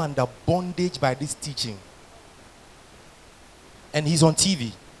people who are under bondage by this teaching? And he's on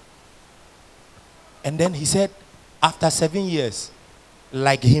TV. And then he said, after 7 years,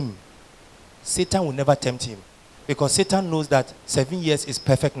 like him, Satan will never tempt him. Because Satan knows that 7 years is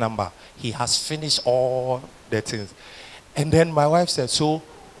perfect number. He has finished all the things. And then my wife said, so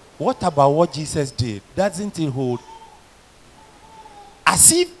what about what Jesus did? Doesn't it hold?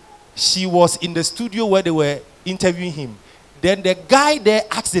 As if she was in the studio where they were interviewing him. Then the guy there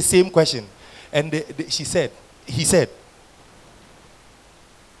asked the same question. And he said,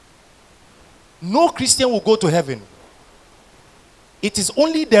 no Christian will go to heaven. It is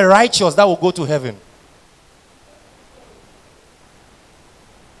only the righteous that will go to heaven.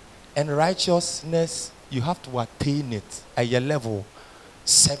 And righteousness, you have to attain it at your level.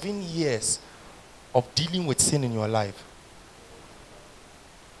 7 years of dealing with sin in your life.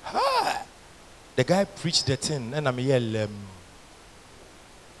 The guy preached the thing, and I'm here. And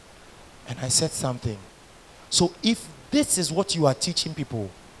I said something. So if this is what you are teaching people,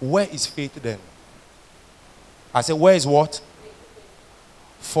 where is faith then? I said, where is what?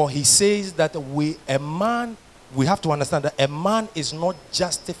 For he says that we have to understand that a man is not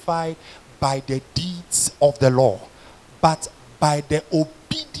justified by the deeds of the law, but by the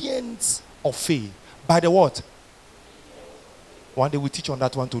obedience of faith. By the what? One day we teach on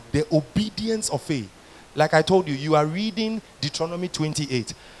that one too. The obedience of faith. Like I told you, you are reading Deuteronomy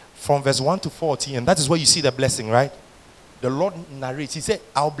 28 from verse 1 to 14, and that is where you see the blessing, right? The Lord narrates. He said,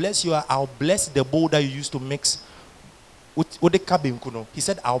 I'll bless you. I'll bless the bowl that you used to mix with the cabin. He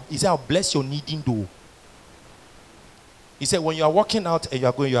said, I'll bless your kneading dough. He said, when you are walking out and you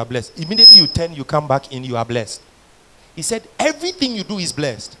are going, you are blessed. Immediately you turn, you come back in, you are blessed. He said, everything you do is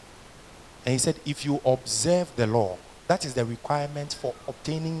blessed. And he said, if you observe the law, that is the requirement for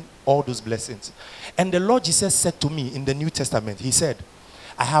obtaining all those blessings. And the Lord Jesus said to me in the New Testament, he said,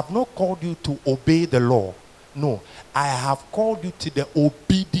 I have not called you to obey the law. No, I have called you to the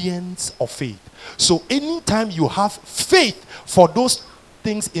obedience of faith. So anytime you have faith for those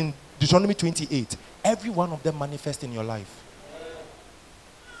things in Deuteronomy 28, every one of them manifest in your life.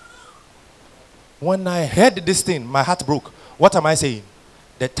 When I heard this thing, my heart broke. What am I saying?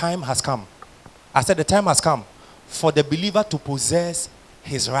 The time has come. I said the time has come for the believer to possess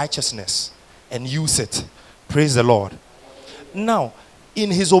his righteousness and use it. Praise the Lord. Now,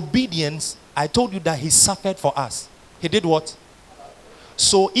 in his obedience, I told you that he suffered for us. He did what?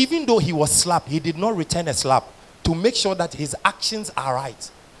 So even though he was slapped, he did not return a slap to make sure that his actions are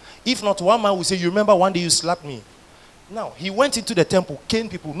right. If not, one man will say, you remember one day you slapped me. Now, he went into the temple,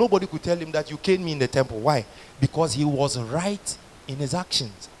 caned people. Nobody could tell him that you caned me in the temple. Why? Because he was right in his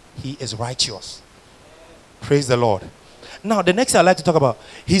actions. He is righteous. Praise the Lord. Now, the next thing I'd like to talk about,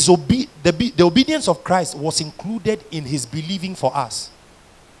 the obedience of Christ was included in his believing for us.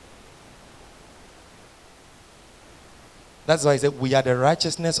 That's why he said, we are the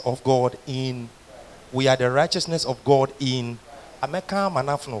righteousness of God in. We are the righteousness of God in.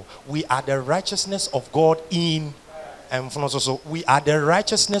 We are the righteousness of God in. So we are the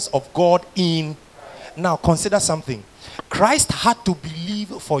righteousness of God in. Now, consider something. Christ had to believe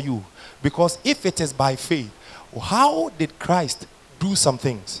for you. Because if it is by faith, how did Christ do some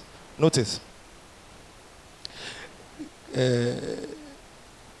things? Notice.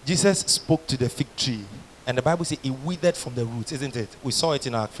 Jesus spoke to the fig tree. And the Bible says it withered from the roots, isn't it? We saw it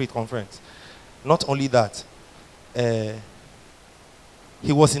in our faith conference. Not only that,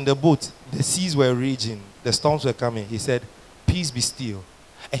 he was in the boat. The seas were raging. The storms were coming. He said, peace be still.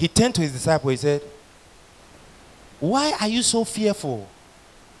 And he turned to his disciple. He said, why are you so fearful?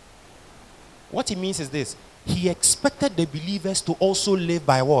 What he means is this. He expected the believers to also live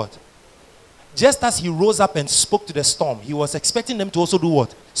by what? Just as he rose up and spoke to the storm, he was expecting them to also do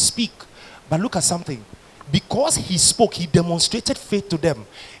what? Speak. But look at something. Because he spoke, he demonstrated faith to them.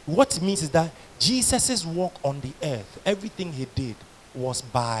 What it means is that Jesus' walk on the earth, everything he did was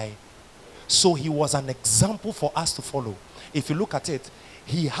by. So he was an example for us to follow. If you look at it,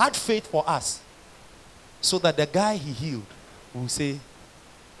 he had faith for us. So that the guy he healed will say,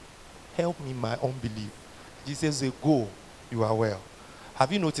 help me my unbelief. Jesus said, go, you are well.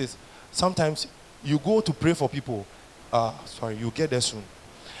 Have you noticed? Sometimes You go to pray for people. Sorry, you'll get there soon.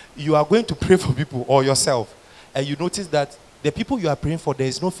 You are going to pray for people or yourself, and you notice that the people you are praying for, there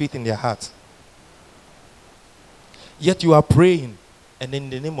is no faith in their heart. Yet you are praying, and in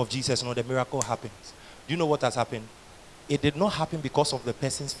the name of Jesus, the miracle happens. Do you know what has happened? It did not happen because of the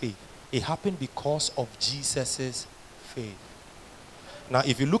person's faith. It happened because of Jesus' faith. Now,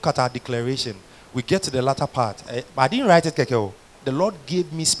 if you look at our declaration, we get to the latter part. I didn't write it, Kekeo. The Lord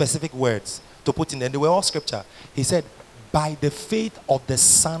gave me specific words to put in there, and they were all scripture. He said, by the faith of the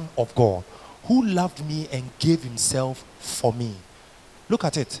Son of God, who loved me and gave himself for me. Look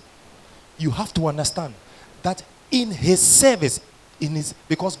at it. You have to understand that in his service,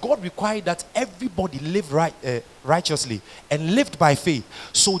 because God required that everybody live righteously and lived by faith.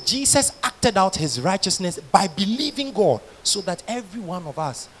 So Jesus acted out his righteousness by believing God, so that every one of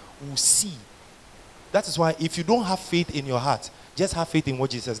us will see. That is why if you don't have faith in your heart, just have faith in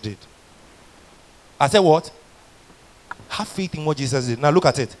what Jesus did. I said what? Have faith in what Jesus did. Now look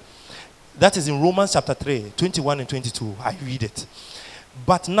at it. That is in Romans chapter 3, 21 and 22. I read it.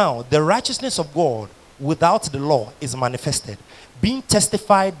 But now the righteousness of God without the law is manifested, being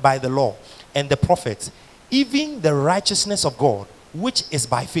testified by the law and the prophets, even the righteousness of God, which is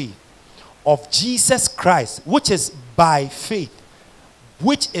by faith, of Jesus Christ, which is by faith,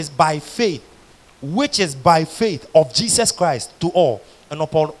 which is by faith, which is by faith of Jesus Christ to all, and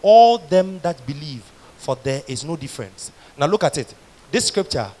upon all them that believe, for there is no difference. Now look at it. This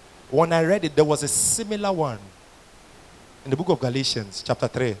scripture, when I read it, there was a similar one in the book of Galatians, chapter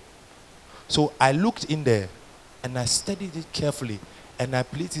 3. So I looked in there and I studied it carefully and I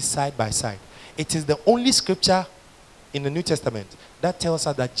placed it side by side. It is the only scripture in the New Testament that tells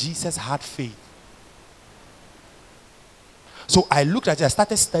us that Jesus had faith. So I looked at it, I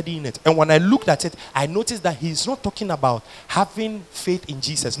started studying it. And when I looked at it, I noticed that he's not talking about having faith in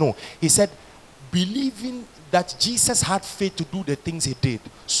Jesus. No, he said believing that Jesus had faith to do the things he did.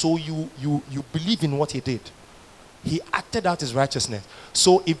 So you believe in what he did. He acted out his righteousness.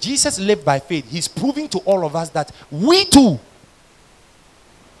 So if Jesus lived by faith, he's proving to all of us that we too,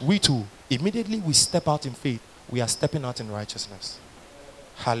 immediately we step out in faith, we are stepping out in righteousness.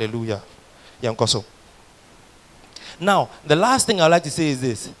 Hallelujah. Yankoso. Now, the last thing I'd like to say is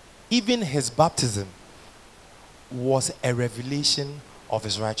this. Even his baptism was a revelation of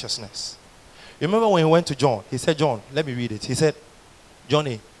his righteousness. Remember when he went to John, he said, John, let me read it. He said,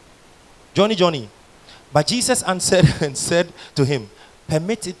 Johnny. But Jesus answered and said to him,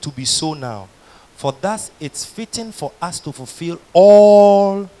 permit it to be so now, for thus it's fitting for us to fulfill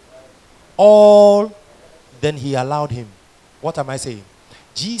all. Then he allowed him. What am I saying?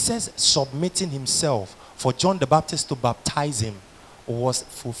 Jesus submitting himself for John the Baptist to baptize him was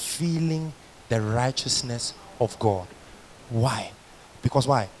fulfilling the righteousness of God. Why? Because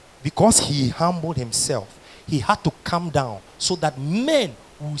why? Because he humbled himself. He had to come down so that men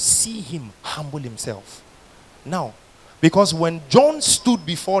will see him humble himself. Now, because when John stood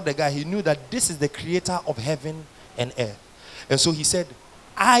before the guy, he knew that this is the creator of heaven and earth. And so he said,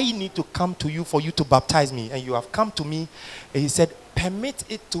 I need to come to you for you to baptize me. And you have come to me. And he said, permit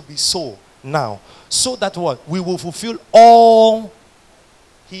it to be so now. So that what? We will fulfill all.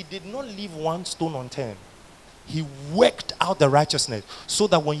 He did not leave one stone unturned. He worked out the righteousness so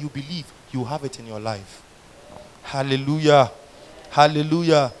that when you believe, you have it in your life. Hallelujah.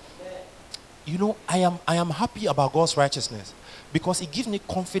 Hallelujah. You know, I am happy about God's righteousness because it gives me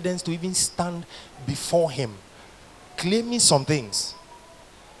confidence to even stand before him, claiming some things.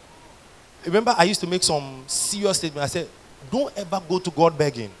 Remember, I used to make some serious statements. I said, don't ever go to God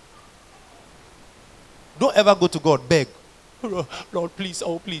begging. Don't ever go to God beg. Lord, please,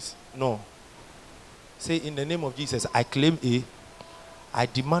 oh, please. No. Say, in the name of Jesus, I claim A. I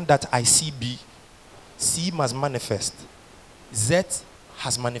demand that I see B. C must manifest. Z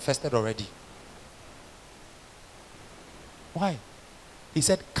has manifested already. Why? He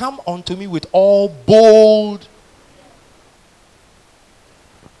said, come unto me with all bold.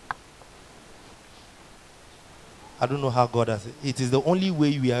 I don't know how God does it. It is the only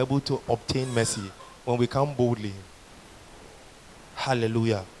way we are able to obtain mercy, when we come boldly.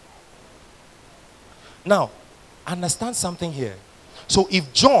 Hallelujah. Now, understand something here. So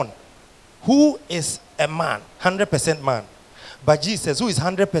if John, who is a man, 100% man, but Jesus, who is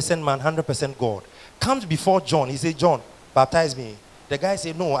 100% man, 100% God, comes before John, he says, John, baptize me. The guy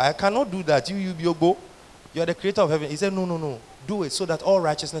said, no, I cannot do that. You go. You are the creator of heaven. He said, no. Do it so that all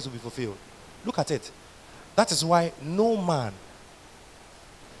righteousness will be fulfilled. Look at it. That is why no man.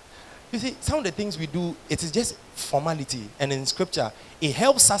 You see, some of the things we do, it is just formality. And in scripture, it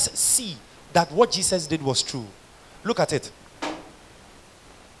helps us see that what Jesus did was true. Look at it.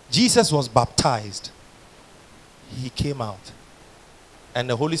 Jesus was baptized. He came out. And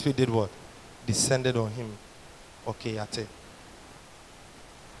the Holy Spirit did what? Descended on him. Okay, ate.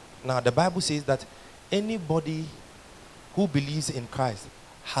 Now the Bible says that anybody who believes in Christ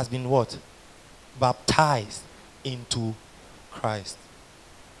has been what? Baptized into Christ.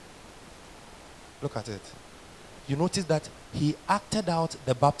 Look at it. You notice that he acted out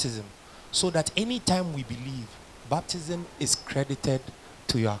the baptism so that anytime we believe, baptism is credited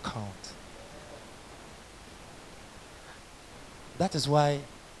to your account. That is why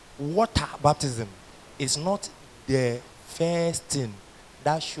water baptism is not the first thing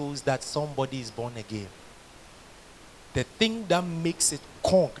that shows that somebody is born again. The thing that makes it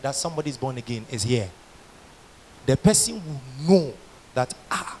conk that somebody is born again is here. The person will know that,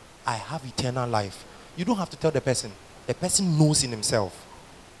 I have eternal life. You don't have to tell the person. The person knows in himself.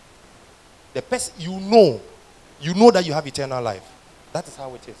 The person, you know that you have eternal life. That is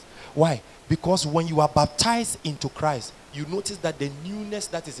how it is. Why? Because when you are baptized into Christ, you notice that the newness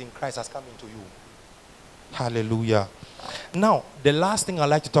that is in Christ has come into you. Hallelujah. Now, the last thing I'd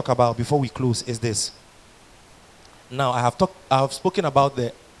like to talk about before we close is this. Now, I have spoken about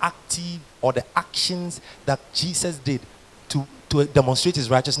the active or the actions that Jesus did to demonstrate his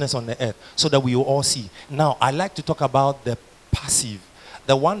righteousness on the earth so that we will all see. Now, I'd like to talk about the passive,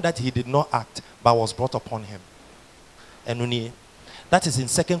 the one that he did not act but was brought upon him. And that is in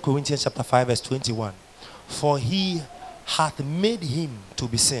 2 Corinthians chapter 5 verse 21. For he hath made him to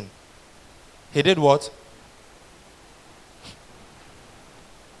be sin. He did what?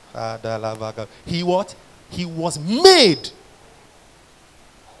 He what? He was made.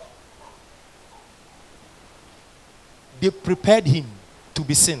 They prepared him to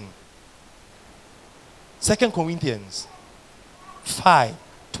be sin. 2 Corinthians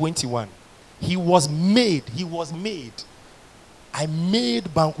 5:21. He was made. He was made. I made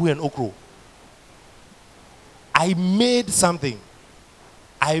Banku and Okro. I made something.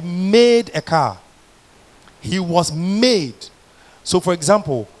 I made a car. He was made. So, for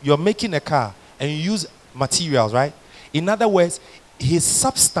example, you're making a car and you use materials, right? In other words, his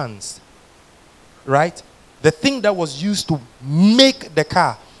substance, right? The thing that was used to make the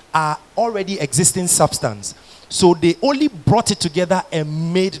car are already existing substance. So they only brought it together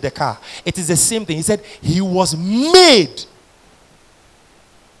and made the car. It is the same thing. He said he was made.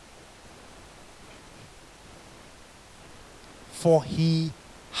 For he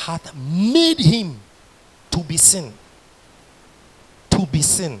hath made him to be sin. To be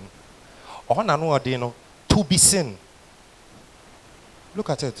sin. To be sin. Look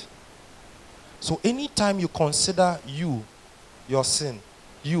at it. So anytime you consider your sin,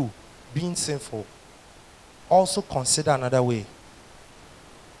 you being sinful, also consider another way.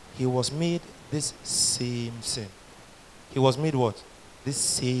 He was made this same sin. He was made what? This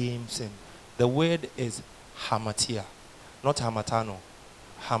same sin. The word is hamatia, not hamatano.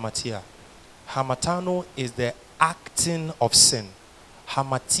 Hamatia. Hamatano is the acting of sin.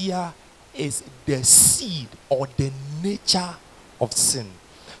 Hamatia is the seed or the nature of sin.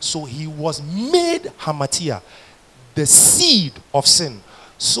 So he was made hamatia, the seed of sin.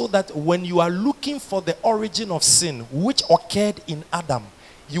 So that when you are looking for the origin of sin, which occurred in Adam,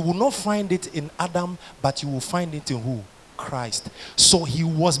 you will not find it in Adam, but you will find it in who? Christ. So he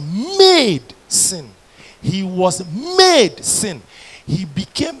was made sin. He was made sin. He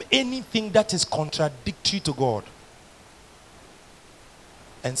became anything that is contradictory to God.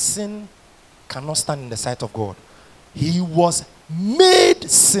 And sin cannot stand in the sight of God. He was made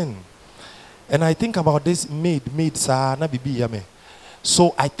sin. And I think about this made sana bibi yame.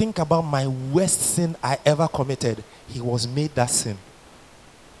 So I think about my worst sin I ever committed. He was made that sin.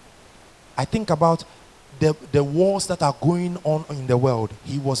 I think about the wars that are going on in the world.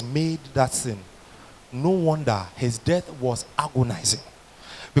 He was made that sin. No wonder his death was agonizing.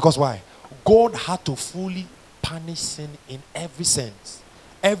 Because why? God had to fully punish sin in every sense.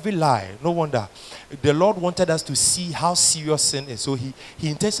 Every lie. No wonder. The Lord wanted us to see how serious sin is. So he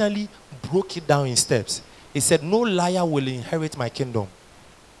intentionally broke it down in steps. He said, no liar will inherit my kingdom.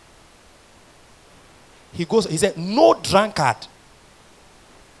 He said, no drunkard.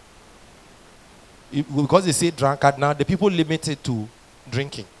 Because they say drunkard now, the people limit it to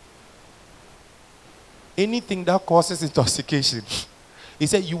drinking. Anything that causes intoxication. He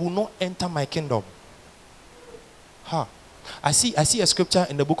said, you will not enter my kingdom. I see a scripture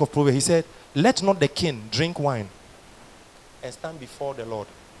in the book of Proverbs. He said, let not the king drink wine and stand before the Lord.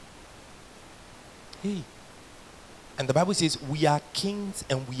 Hey. And the Bible says, we are kings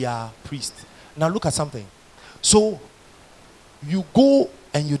and we are priests. Now look at something. So, you go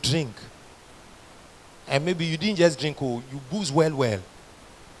and you drink. And maybe you didn't just drink, you booze well.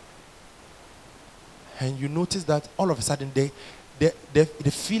 And you notice that all of a sudden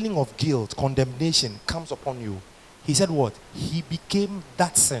the feeling of guilt, condemnation comes upon you. He said what? He became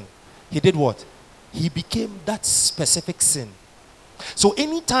that sin. He did what? He became that specific sin. So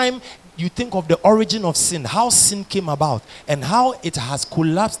anytime you think of the origin of sin, how sin came about, and how it has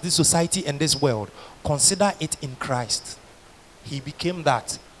collapsed this society and this world, consider it in Christ. He became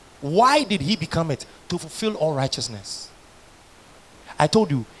that. Why did he become it? To fulfill all righteousness. I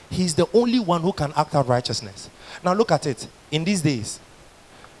told you, he's the only one who can act out righteousness. Now look at it. In these days,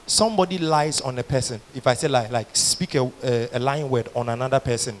 somebody lies on a person. If I say lie, like speak a lying word on another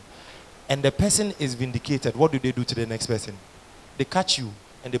person, and the person is vindicated, what do they do to the next person? They catch you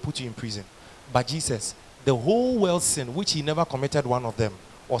and they put you in prison. But Jesus, the whole world's sin, which he never committed one of them,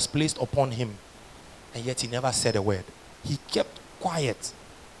 was placed upon him, and yet he never said a word. He kept quiet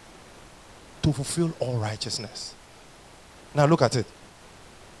to fulfill all righteousness. Now look at it.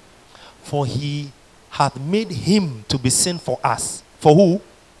 For he hath made him to be sin for us. For who?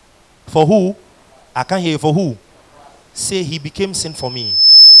 For who? I can't hear you. For who? Say, he became sin for me.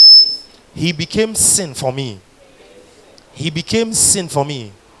 He became sin for me. He became sin for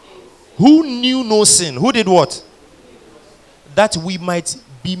me. Who knew no sin? Who did what? That we might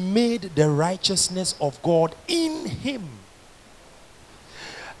be made the righteousness of God in him.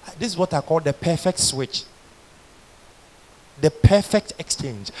 This is what I call the perfect switch. The perfect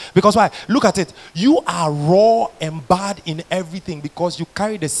exchange. Because why? Look at it. You are raw and bad in everything because you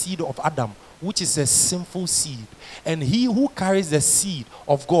carry the seed of Adam, which is a sinful seed. And he who carries the seed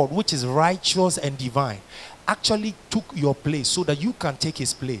of God, which is righteous and divine, actually took your place so that you can take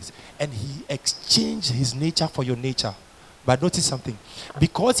his place. And he exchanged his nature for your nature. But notice something.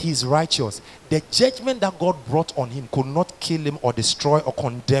 Because he is righteous, the judgment that God brought on him could not kill him or destroy or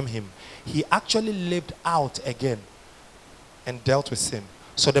condemn him. He actually lived out again and dealt with sin.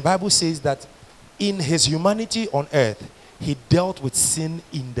 So the Bible says that in his humanity on earth, he dealt with sin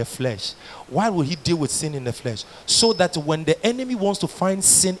in the flesh. Why would he deal with sin in the flesh? So that when the enemy wants to find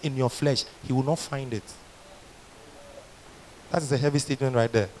sin in your flesh, he will not find it. That is a heavy statement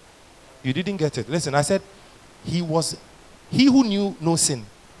right there. You didn't get it. Listen, I said he who knew no sin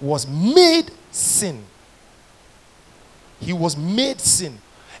was made sin. He was made sin.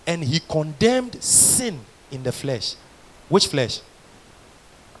 And he condemned sin in the flesh. Which flesh?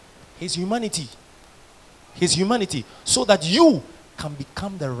 His humanity. His humanity. So that you can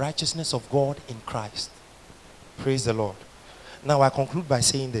become the righteousness of God in Christ. Praise the Lord. Now I conclude by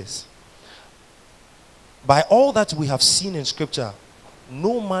saying this. By all that we have seen in scripture,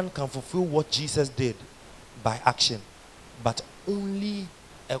 no man can fulfill what Jesus did by action, but only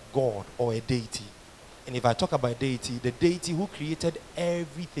a God or a deity. And if I talk about deity, the deity who created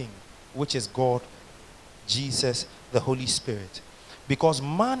everything, which is God, Jesus, the Holy Spirit. Because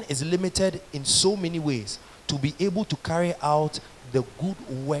man is limited in so many ways to be able to carry out the good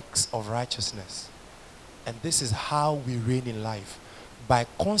works of righteousness. And this is how we reign in life. By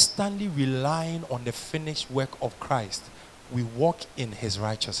constantly relying on the finished work of Christ, we walk in his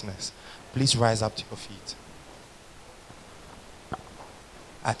righteousness. Please rise up to your feet.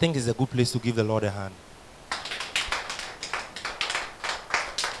 I think it's a good place to give the Lord a hand.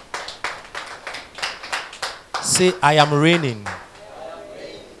 Say, I am reigning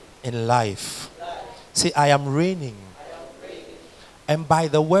in life. Say, I am reigning. And by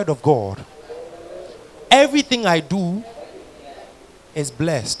the word of God, everything I do is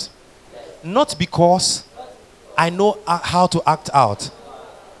blessed. Not because I know how to act out,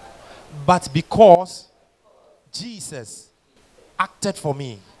 but because Jesus acted for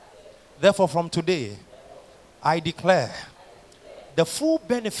me. Therefore, from today, I declare the full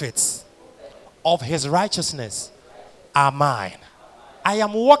benefits of his righteousness are mine. I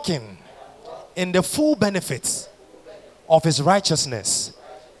am walking in the full benefits of his righteousness.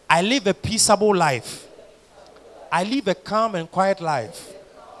 I live a peaceable life. I live a calm and quiet life.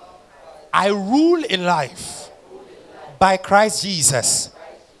 I rule in life by Christ Jesus.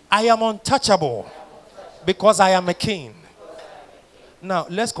 I am untouchable because I am a king. Now,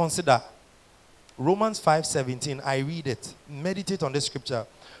 let's consider Romans 5:17. I read it. Meditate on this scripture.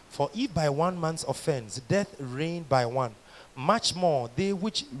 For if by one man's offense death reigned by one, much more they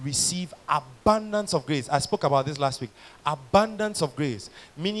which receive abundance of grace. I spoke about this last week. Abundance of grace.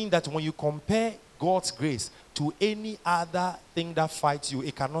 Meaning that when you compare God's grace to any other thing that fights you,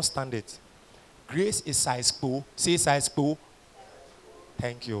 it cannot stand it. Grace is size quo. Say size quo.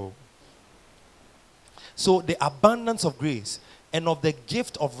 Thank you. So the abundance of grace and of the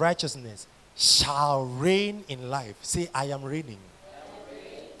gift of righteousness shall reign in life. Say, I am reigning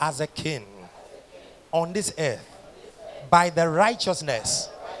as a king on this earth by the righteousness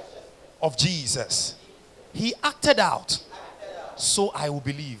of Jesus. He acted out, so I will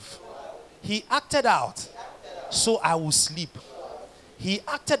believe. He acted out, so I will sleep. He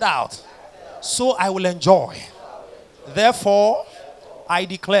acted out, so I will enjoy. Therefore, I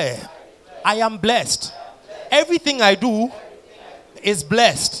declare, I am blessed. Everything I do is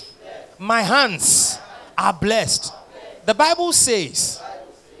blessed. My hands are blessed. The Bible says,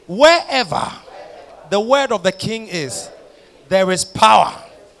 wherever the word of the king is, there is power.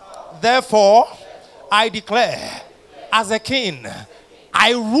 Therefore, I declare, as a king,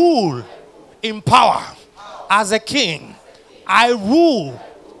 I rule in power. As a king, I rule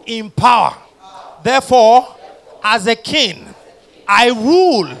in power. Therefore, as a king, I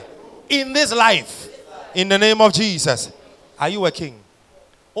rule in this life. In the name of Jesus. Are you a king?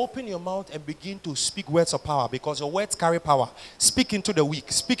 Open your mouth and begin to speak words of power, because your words carry power. Speak into the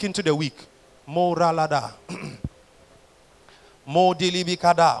weak. Speak into the weak. Moralada. Mo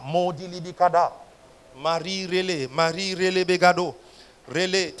dilibikada. Mo dilibikada. Marie rele begado.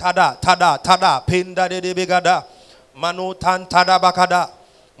 Rele tada. Penda de begada. Mano tan tada bakada.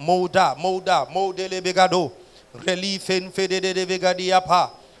 Moda. Modele begado. Relief en fede de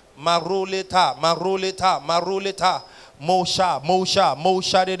begadiapa. Maroleta.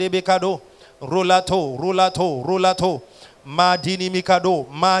 Mosha de becado. Rolato. Madini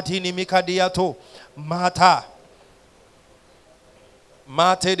mikadiato.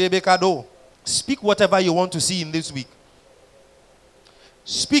 Mate de becado. Speak whatever you want to see in this week.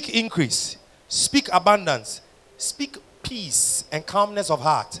 Speak increase. Speak abundance. Speak peace and calmness of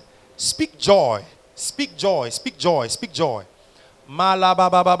heart. Speak joy. Speak joy. Mala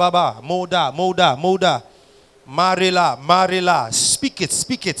baba. Moda. Marila. Speak it.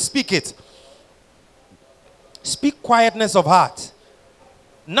 Speak quietness of heart.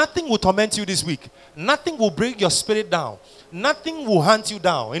 Nothing will torment you this week. Nothing will bring your spirit down. Nothing will hunt you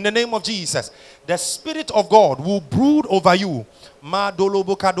down. In the name of Jesus, the Spirit of God will brood over you. Ma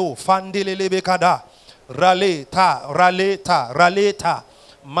dolobokado, fandelelebekada, raleta,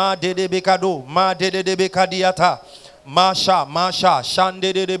 ma dedebekadiata, masha,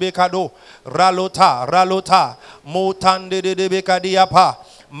 shandedebekado, ralota, motandedebekadiapa,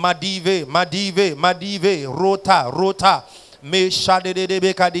 madive, rota, me shade de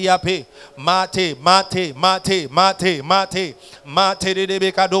bekadiape mate de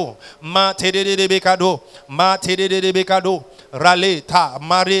bekado raleta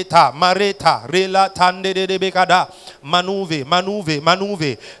mareta rela tande de bekada manuve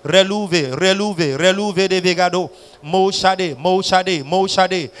reluve de begado mo shade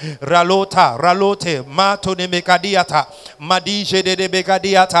ralote mato de bekadiata madije de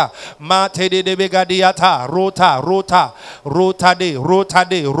bekadiata mate de begadiata rota de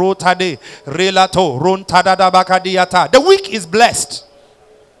relato rontada da bakadiata. The week is blessed.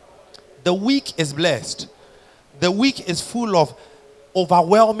 The week is full of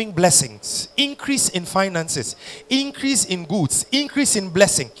overwhelming blessings, increase in finances, increase in goods, increase in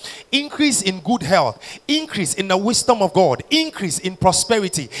blessing, increase in good health, increase in the wisdom of God, increase in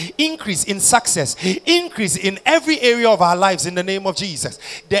prosperity, increase in success, increase in every area of our lives in the name of Jesus.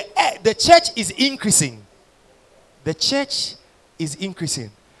 The church is increasing. The church is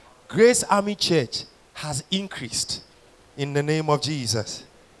increasing. Grace Army Church has increased in the name of Jesus.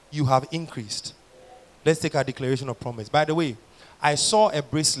 You have increased. Let's take our declaration of promise. By the way, I saw a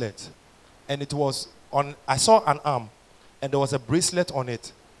bracelet, and I saw an arm, and there was a bracelet on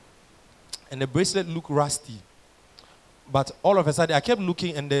it. And the bracelet looked rusty. But all of a sudden, I kept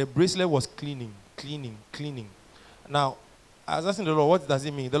looking, and the bracelet was cleaning. Now, I was asking the Lord, what does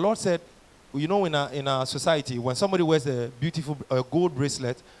it mean? The Lord said, you know, in our society, when somebody wears a beautiful gold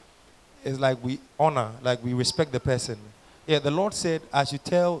bracelet, it's like we honor, like we respect the person. Yeah, the Lord said, I should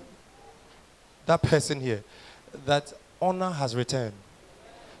tell that person here that honor has returned.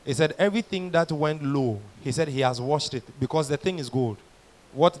 He said everything that went low, he said he has washed it, because the thing is gold.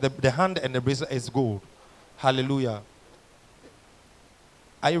 What the hand and the bracelet is gold. Hallelujah.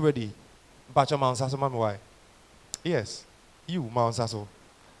 Are you ready? Bacha Mount Sasso, Mami, why? Yes, you, Mount Sasso.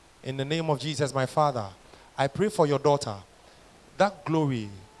 In the name of Jesus, my Father, I pray for your daughter. That glory,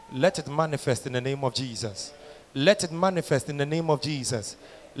 let it manifest in the name of Jesus. Let it manifest in the name of Jesus.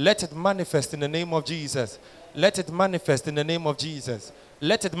 Let it manifest in the name of Jesus. Let it manifest in the name of Jesus.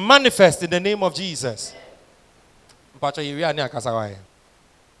 Let it manifest in the name of Jesus. Pacho, you are near Kasa.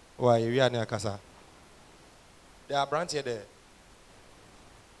 Why? You are near Kasa. There are branches here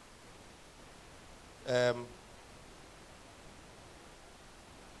there.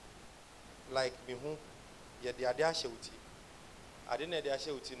 Like me who, yeah, they are there shouty. I didn't know they are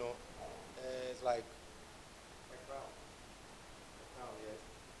shouty, no. It's like a crown. A crown, yes.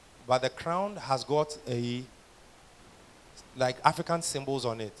 but the crown has got like African symbols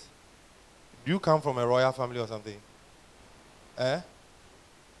on it. Do you come from a royal family or something? Eh? Okay.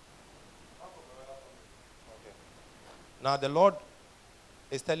 Now the Lord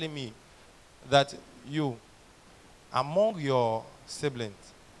is telling me that you, among your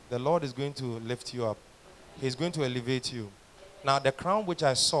siblings, the Lord is going to lift you up. He's going to elevate you. Now the crown which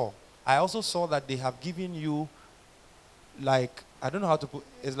I saw, I also saw that they have given you, like, I don't know how to put,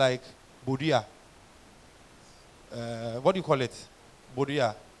 it's like Bodia. What do you call it?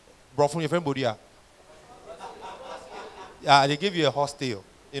 Bodia. Bro, from your friend Bodia. Yeah, they gave you a hostel.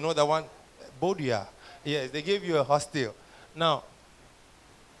 You know the one? Bodia. Yes, they gave you a hostel. Now,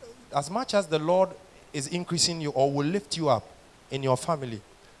 as much as the Lord is increasing you or will lift you up in your family,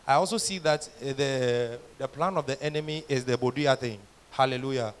 I also see that the plan of the enemy is the Bodia thing.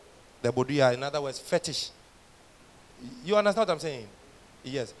 Hallelujah. The Bodia, in other words, fetish. You understand what I'm saying?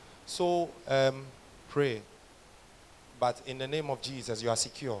 Yes. So, pray. But in the name of Jesus, you are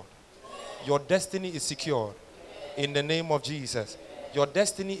secure. Your destiny is secured. In the name of Jesus. Your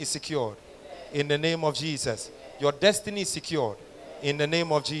destiny is secured. In the name of Jesus. Your destiny is secured. In the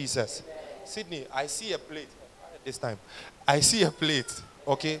name of Jesus. Sydney, I see a plate. This time. I see a plate.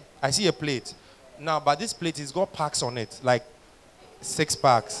 Okay? I see a plate. Now, but this plate has got packs on it. Like 6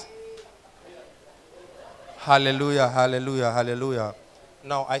 packs. Hallelujah, hallelujah, hallelujah.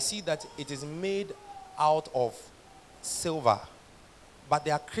 Now, I see that it is made out of silver. But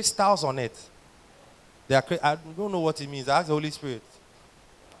there are crystals on it. I don't know what it means. Ask the Holy Spirit.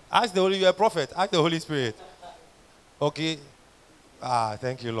 Ask the Holy, you're a prophet. Ask the Holy Spirit. Okay?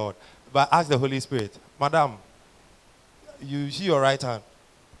 Thank you, Lord. But ask the Holy Spirit. Madam, you see your right hand.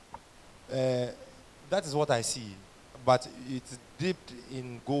 That is what I see. But it's dipped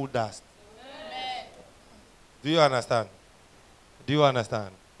in gold dust. Amen. Do you understand? Do you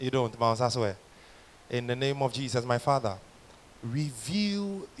understand? You don't, Mount Saswe. In the name of Jesus, my Father,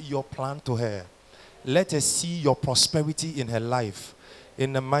 reveal your plan to her. Let her see your prosperity in her life.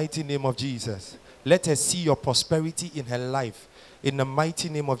 In the mighty name of Jesus. Let her see your prosperity in her life. In the mighty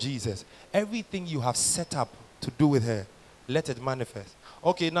name of Jesus. Everything you have set up to do with her, let it manifest.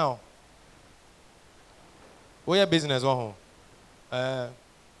 Okay, now. Where your business?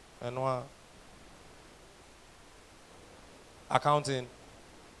 Accounting.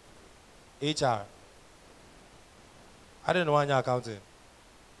 HR. I didn't know your accounting.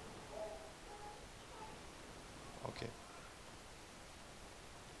 Okay.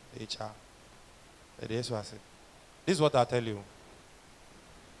 HR. It is what I said. This is what I tell you.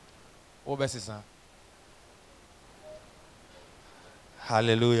 What best is that?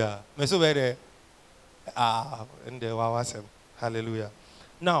 Hallelujah. Hallelujah.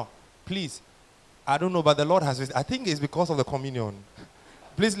 Now, please, I don't know, but the Lord has, I think it's because of the communion.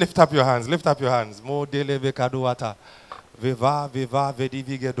 Please lift up your hands. Lift up your hands. Mo dele vekaduata. Viva, viva,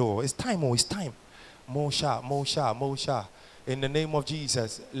 vedivigedo. It's time, it's time. Mosha, Mosha, Mosha. In the name of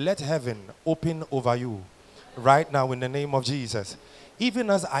Jesus, let heaven open over you right now in the name of Jesus. Even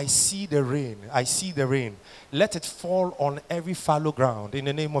as I see the rain, let it fall on every fallow ground in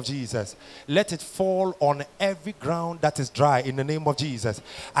the name of Jesus. Let it fall on every ground that is dry in the name of Jesus.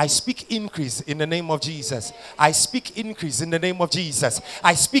 I speak increase in the name of Jesus. I speak increase in the name of Jesus.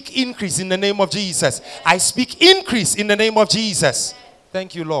 I speak increase in the name of Jesus. I speak increase in the name of Jesus.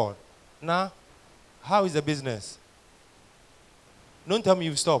 Thank you, Lord. Now, how is the business? Don't tell me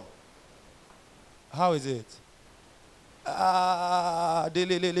you've stopped. How is it? Are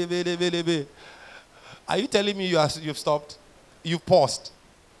you telling me you've stopped? You've paused?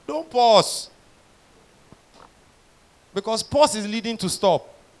 Don't pause. Because pause is leading to stop.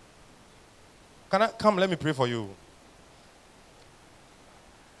 Can I come? Let me pray for you.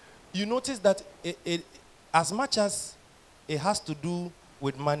 You notice that it as much as it has to do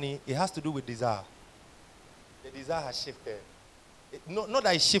with money, it has to do with desire. The desire has shifted. Not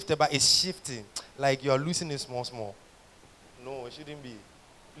that it's shifted, but it's shifting. Like you're losing it small. No, it shouldn't be.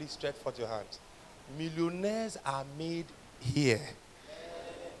 Please stretch forth your hands. Millionaires are made here.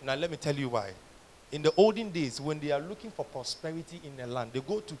 Now let me tell you why. In the olden days, when they are looking for prosperity in the land, they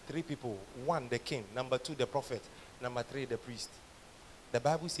go to 3 people. 1, the king. Number 2, the prophet. Number 3, the priest. The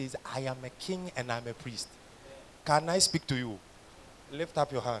Bible says, I am a king and I'm a priest. Can I speak to you? Lift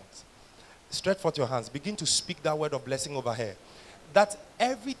up your hands. Stretch forth your hands. Begin to speak that word of blessing over her. That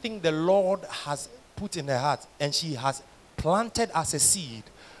everything the Lord has put in her heart and she has planted as a seed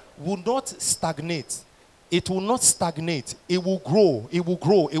will not stagnate. It will not stagnate. It will grow. It will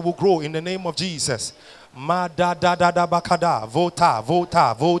grow. It will grow in the name of Jesus. Ma da da da da bakada. Vota,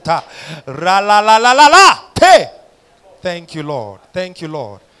 vota, vota. Ra la la la la la. Hey. Thank you, Lord. Thank you,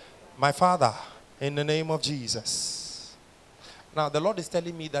 Lord. My Father, in the name of Jesus. Now, the Lord is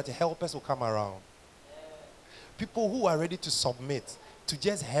telling me that helpers will come around. People who are ready to submit, to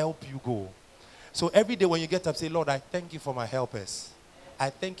just help you go. So every day when you get up, say, Lord, I thank you for my helpers.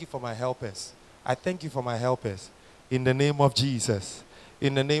 I thank you for my helpers. I thank you for my helpers. In the name of Jesus.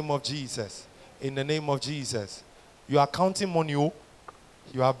 In the name of Jesus. In the name of Jesus. You are counting money. Oh?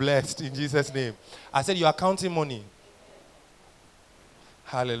 You are blessed in Jesus' name. I said you are counting money.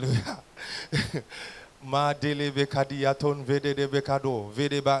 Hallelujah. Ma dele bekadiaton vede de bekado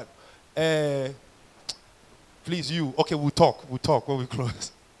vede ba. Please, you. Okay, we'll talk. We'll talk when we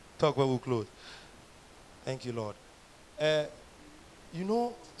close. Talk when we close. Thank you, Lord. You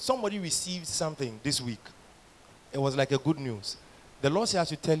know, somebody received something this week. It was like a good news. The Lord said I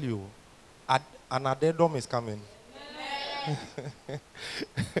should tell you, an addendum is coming.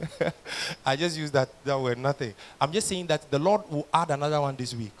 I just used that word, nothing. I'm just saying that the Lord will add another one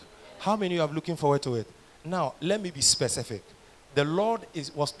this week. How many of you are looking forward to it? Now, let me be specific. The Lord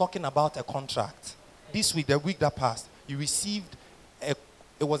was talking about a contract. This week, the week that passed, you received, it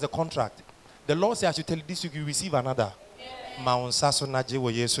was a contract. The Lord said I should tell you this week you receive another.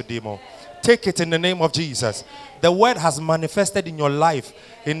 Take it in the name of Jesus. The word has manifested in your life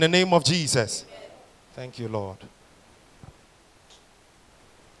in the name of Jesus. Thank you, Lord.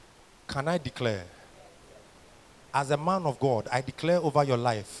 Can I declare, as a man of God, I declare over your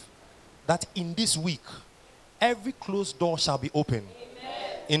life that in this week, every closed door shall be open.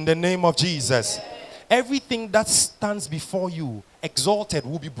 In the name of Jesus. Everything that stands before you, exalted,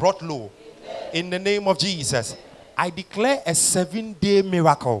 will be brought low. In the name of Jesus. I declare a 7-day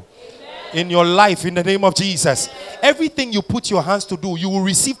miracle in your life in the name of Jesus. Everything you put your hands to do, you will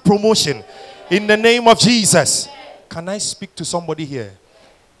receive promotion in the name of Jesus. Can I speak to somebody here?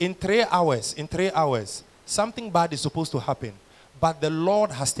 In 3 hours, something bad is supposed to happen, but the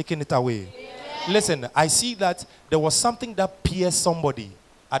Lord has taken it away. Listen, I see that there was something that pierced somebody.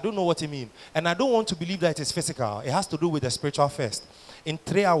 I don't know what it means. And I don't want to believe that it is physical. It has to do with the spiritual first. In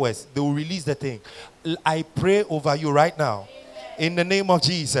 3 hours, they will release the thing. I pray over you right now. In the name of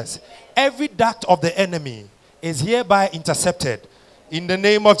Jesus. Every dart of the enemy is hereby intercepted. In the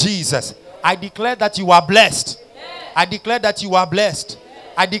name of Jesus. I declare that you are blessed. I declare that you are blessed.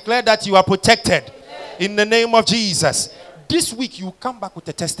 I declare that you are protected. In the name of Jesus. This week you will come back with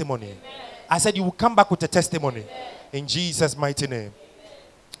a testimony. I said you will come back with a testimony. In Jesus' mighty name.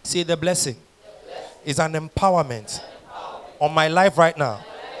 See, the blessing is an empowerment on my life right now,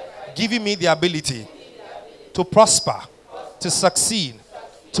 giving me the ability to prosper, to succeed,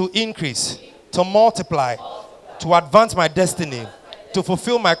 to increase, to multiply, to advance my destiny, to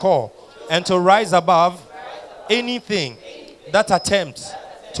fulfill my call, and to rise above anything that attempts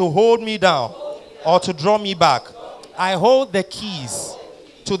to hold me down or to draw me back. I hold the keys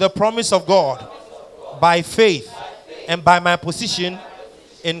to the promise of God by faith and by my position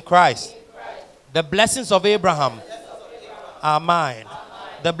in Christ. The blessings of Abraham are mine.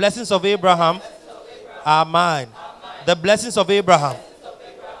 The blessings of Abraham are mine. The blessings of Abraham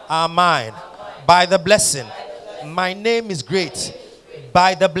are mine. By the blessing, my name is great.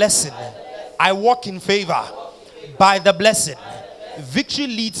 By the blessing, I walk in favor. By the blessing, victory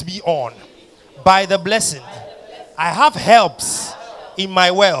leads me on. By the blessing, I have helps in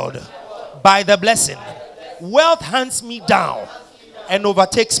my world. By the blessing, wealth hands me down and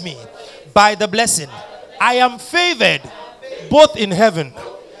overtakes me. By the blessing, I am favored both in heaven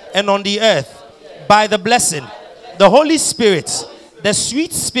and on the earth. By the blessing, the Holy Spirit, the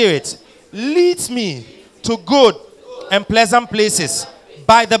sweet Spirit, leads me to good and pleasant places.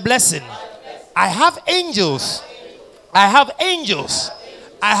 By the blessing, I have angels. I have angels.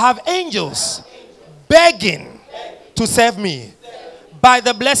 I have angels begging to serve me. By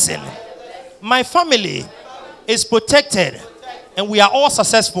the blessing, my family is protected and we are all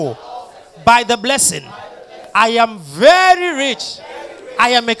successful. By the blessing, I am very rich. I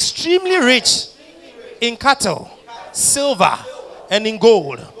am extremely rich in cattle, silver, and in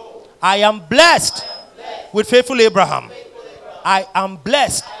gold. I am blessed with faithful Abraham. I am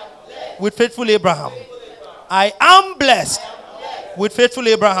blessed with faithful Abraham. I am blessed with faithful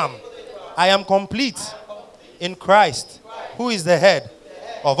Abraham. I am complete in Christ, who is the head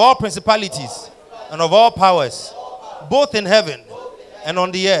of all principalities and of all powers, both in heaven and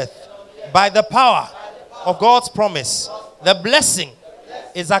on the earth. By the power of God's promise, the blessing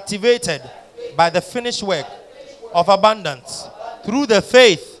is activated by the finished work of abundance through the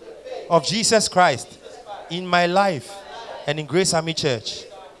faith of Jesus Christ in my life and in Grace Army Church.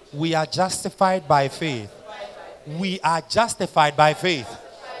 We are justified by faith. We are justified by faith.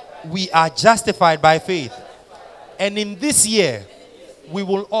 We are justified by faith. And in this year, we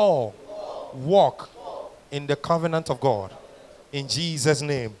will all walk in the covenant of God. In Jesus'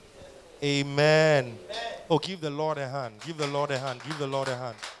 name. Amen. Oh, give the Lord a hand. Give the Lord a hand. Give the Lord a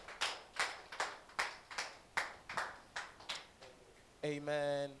hand.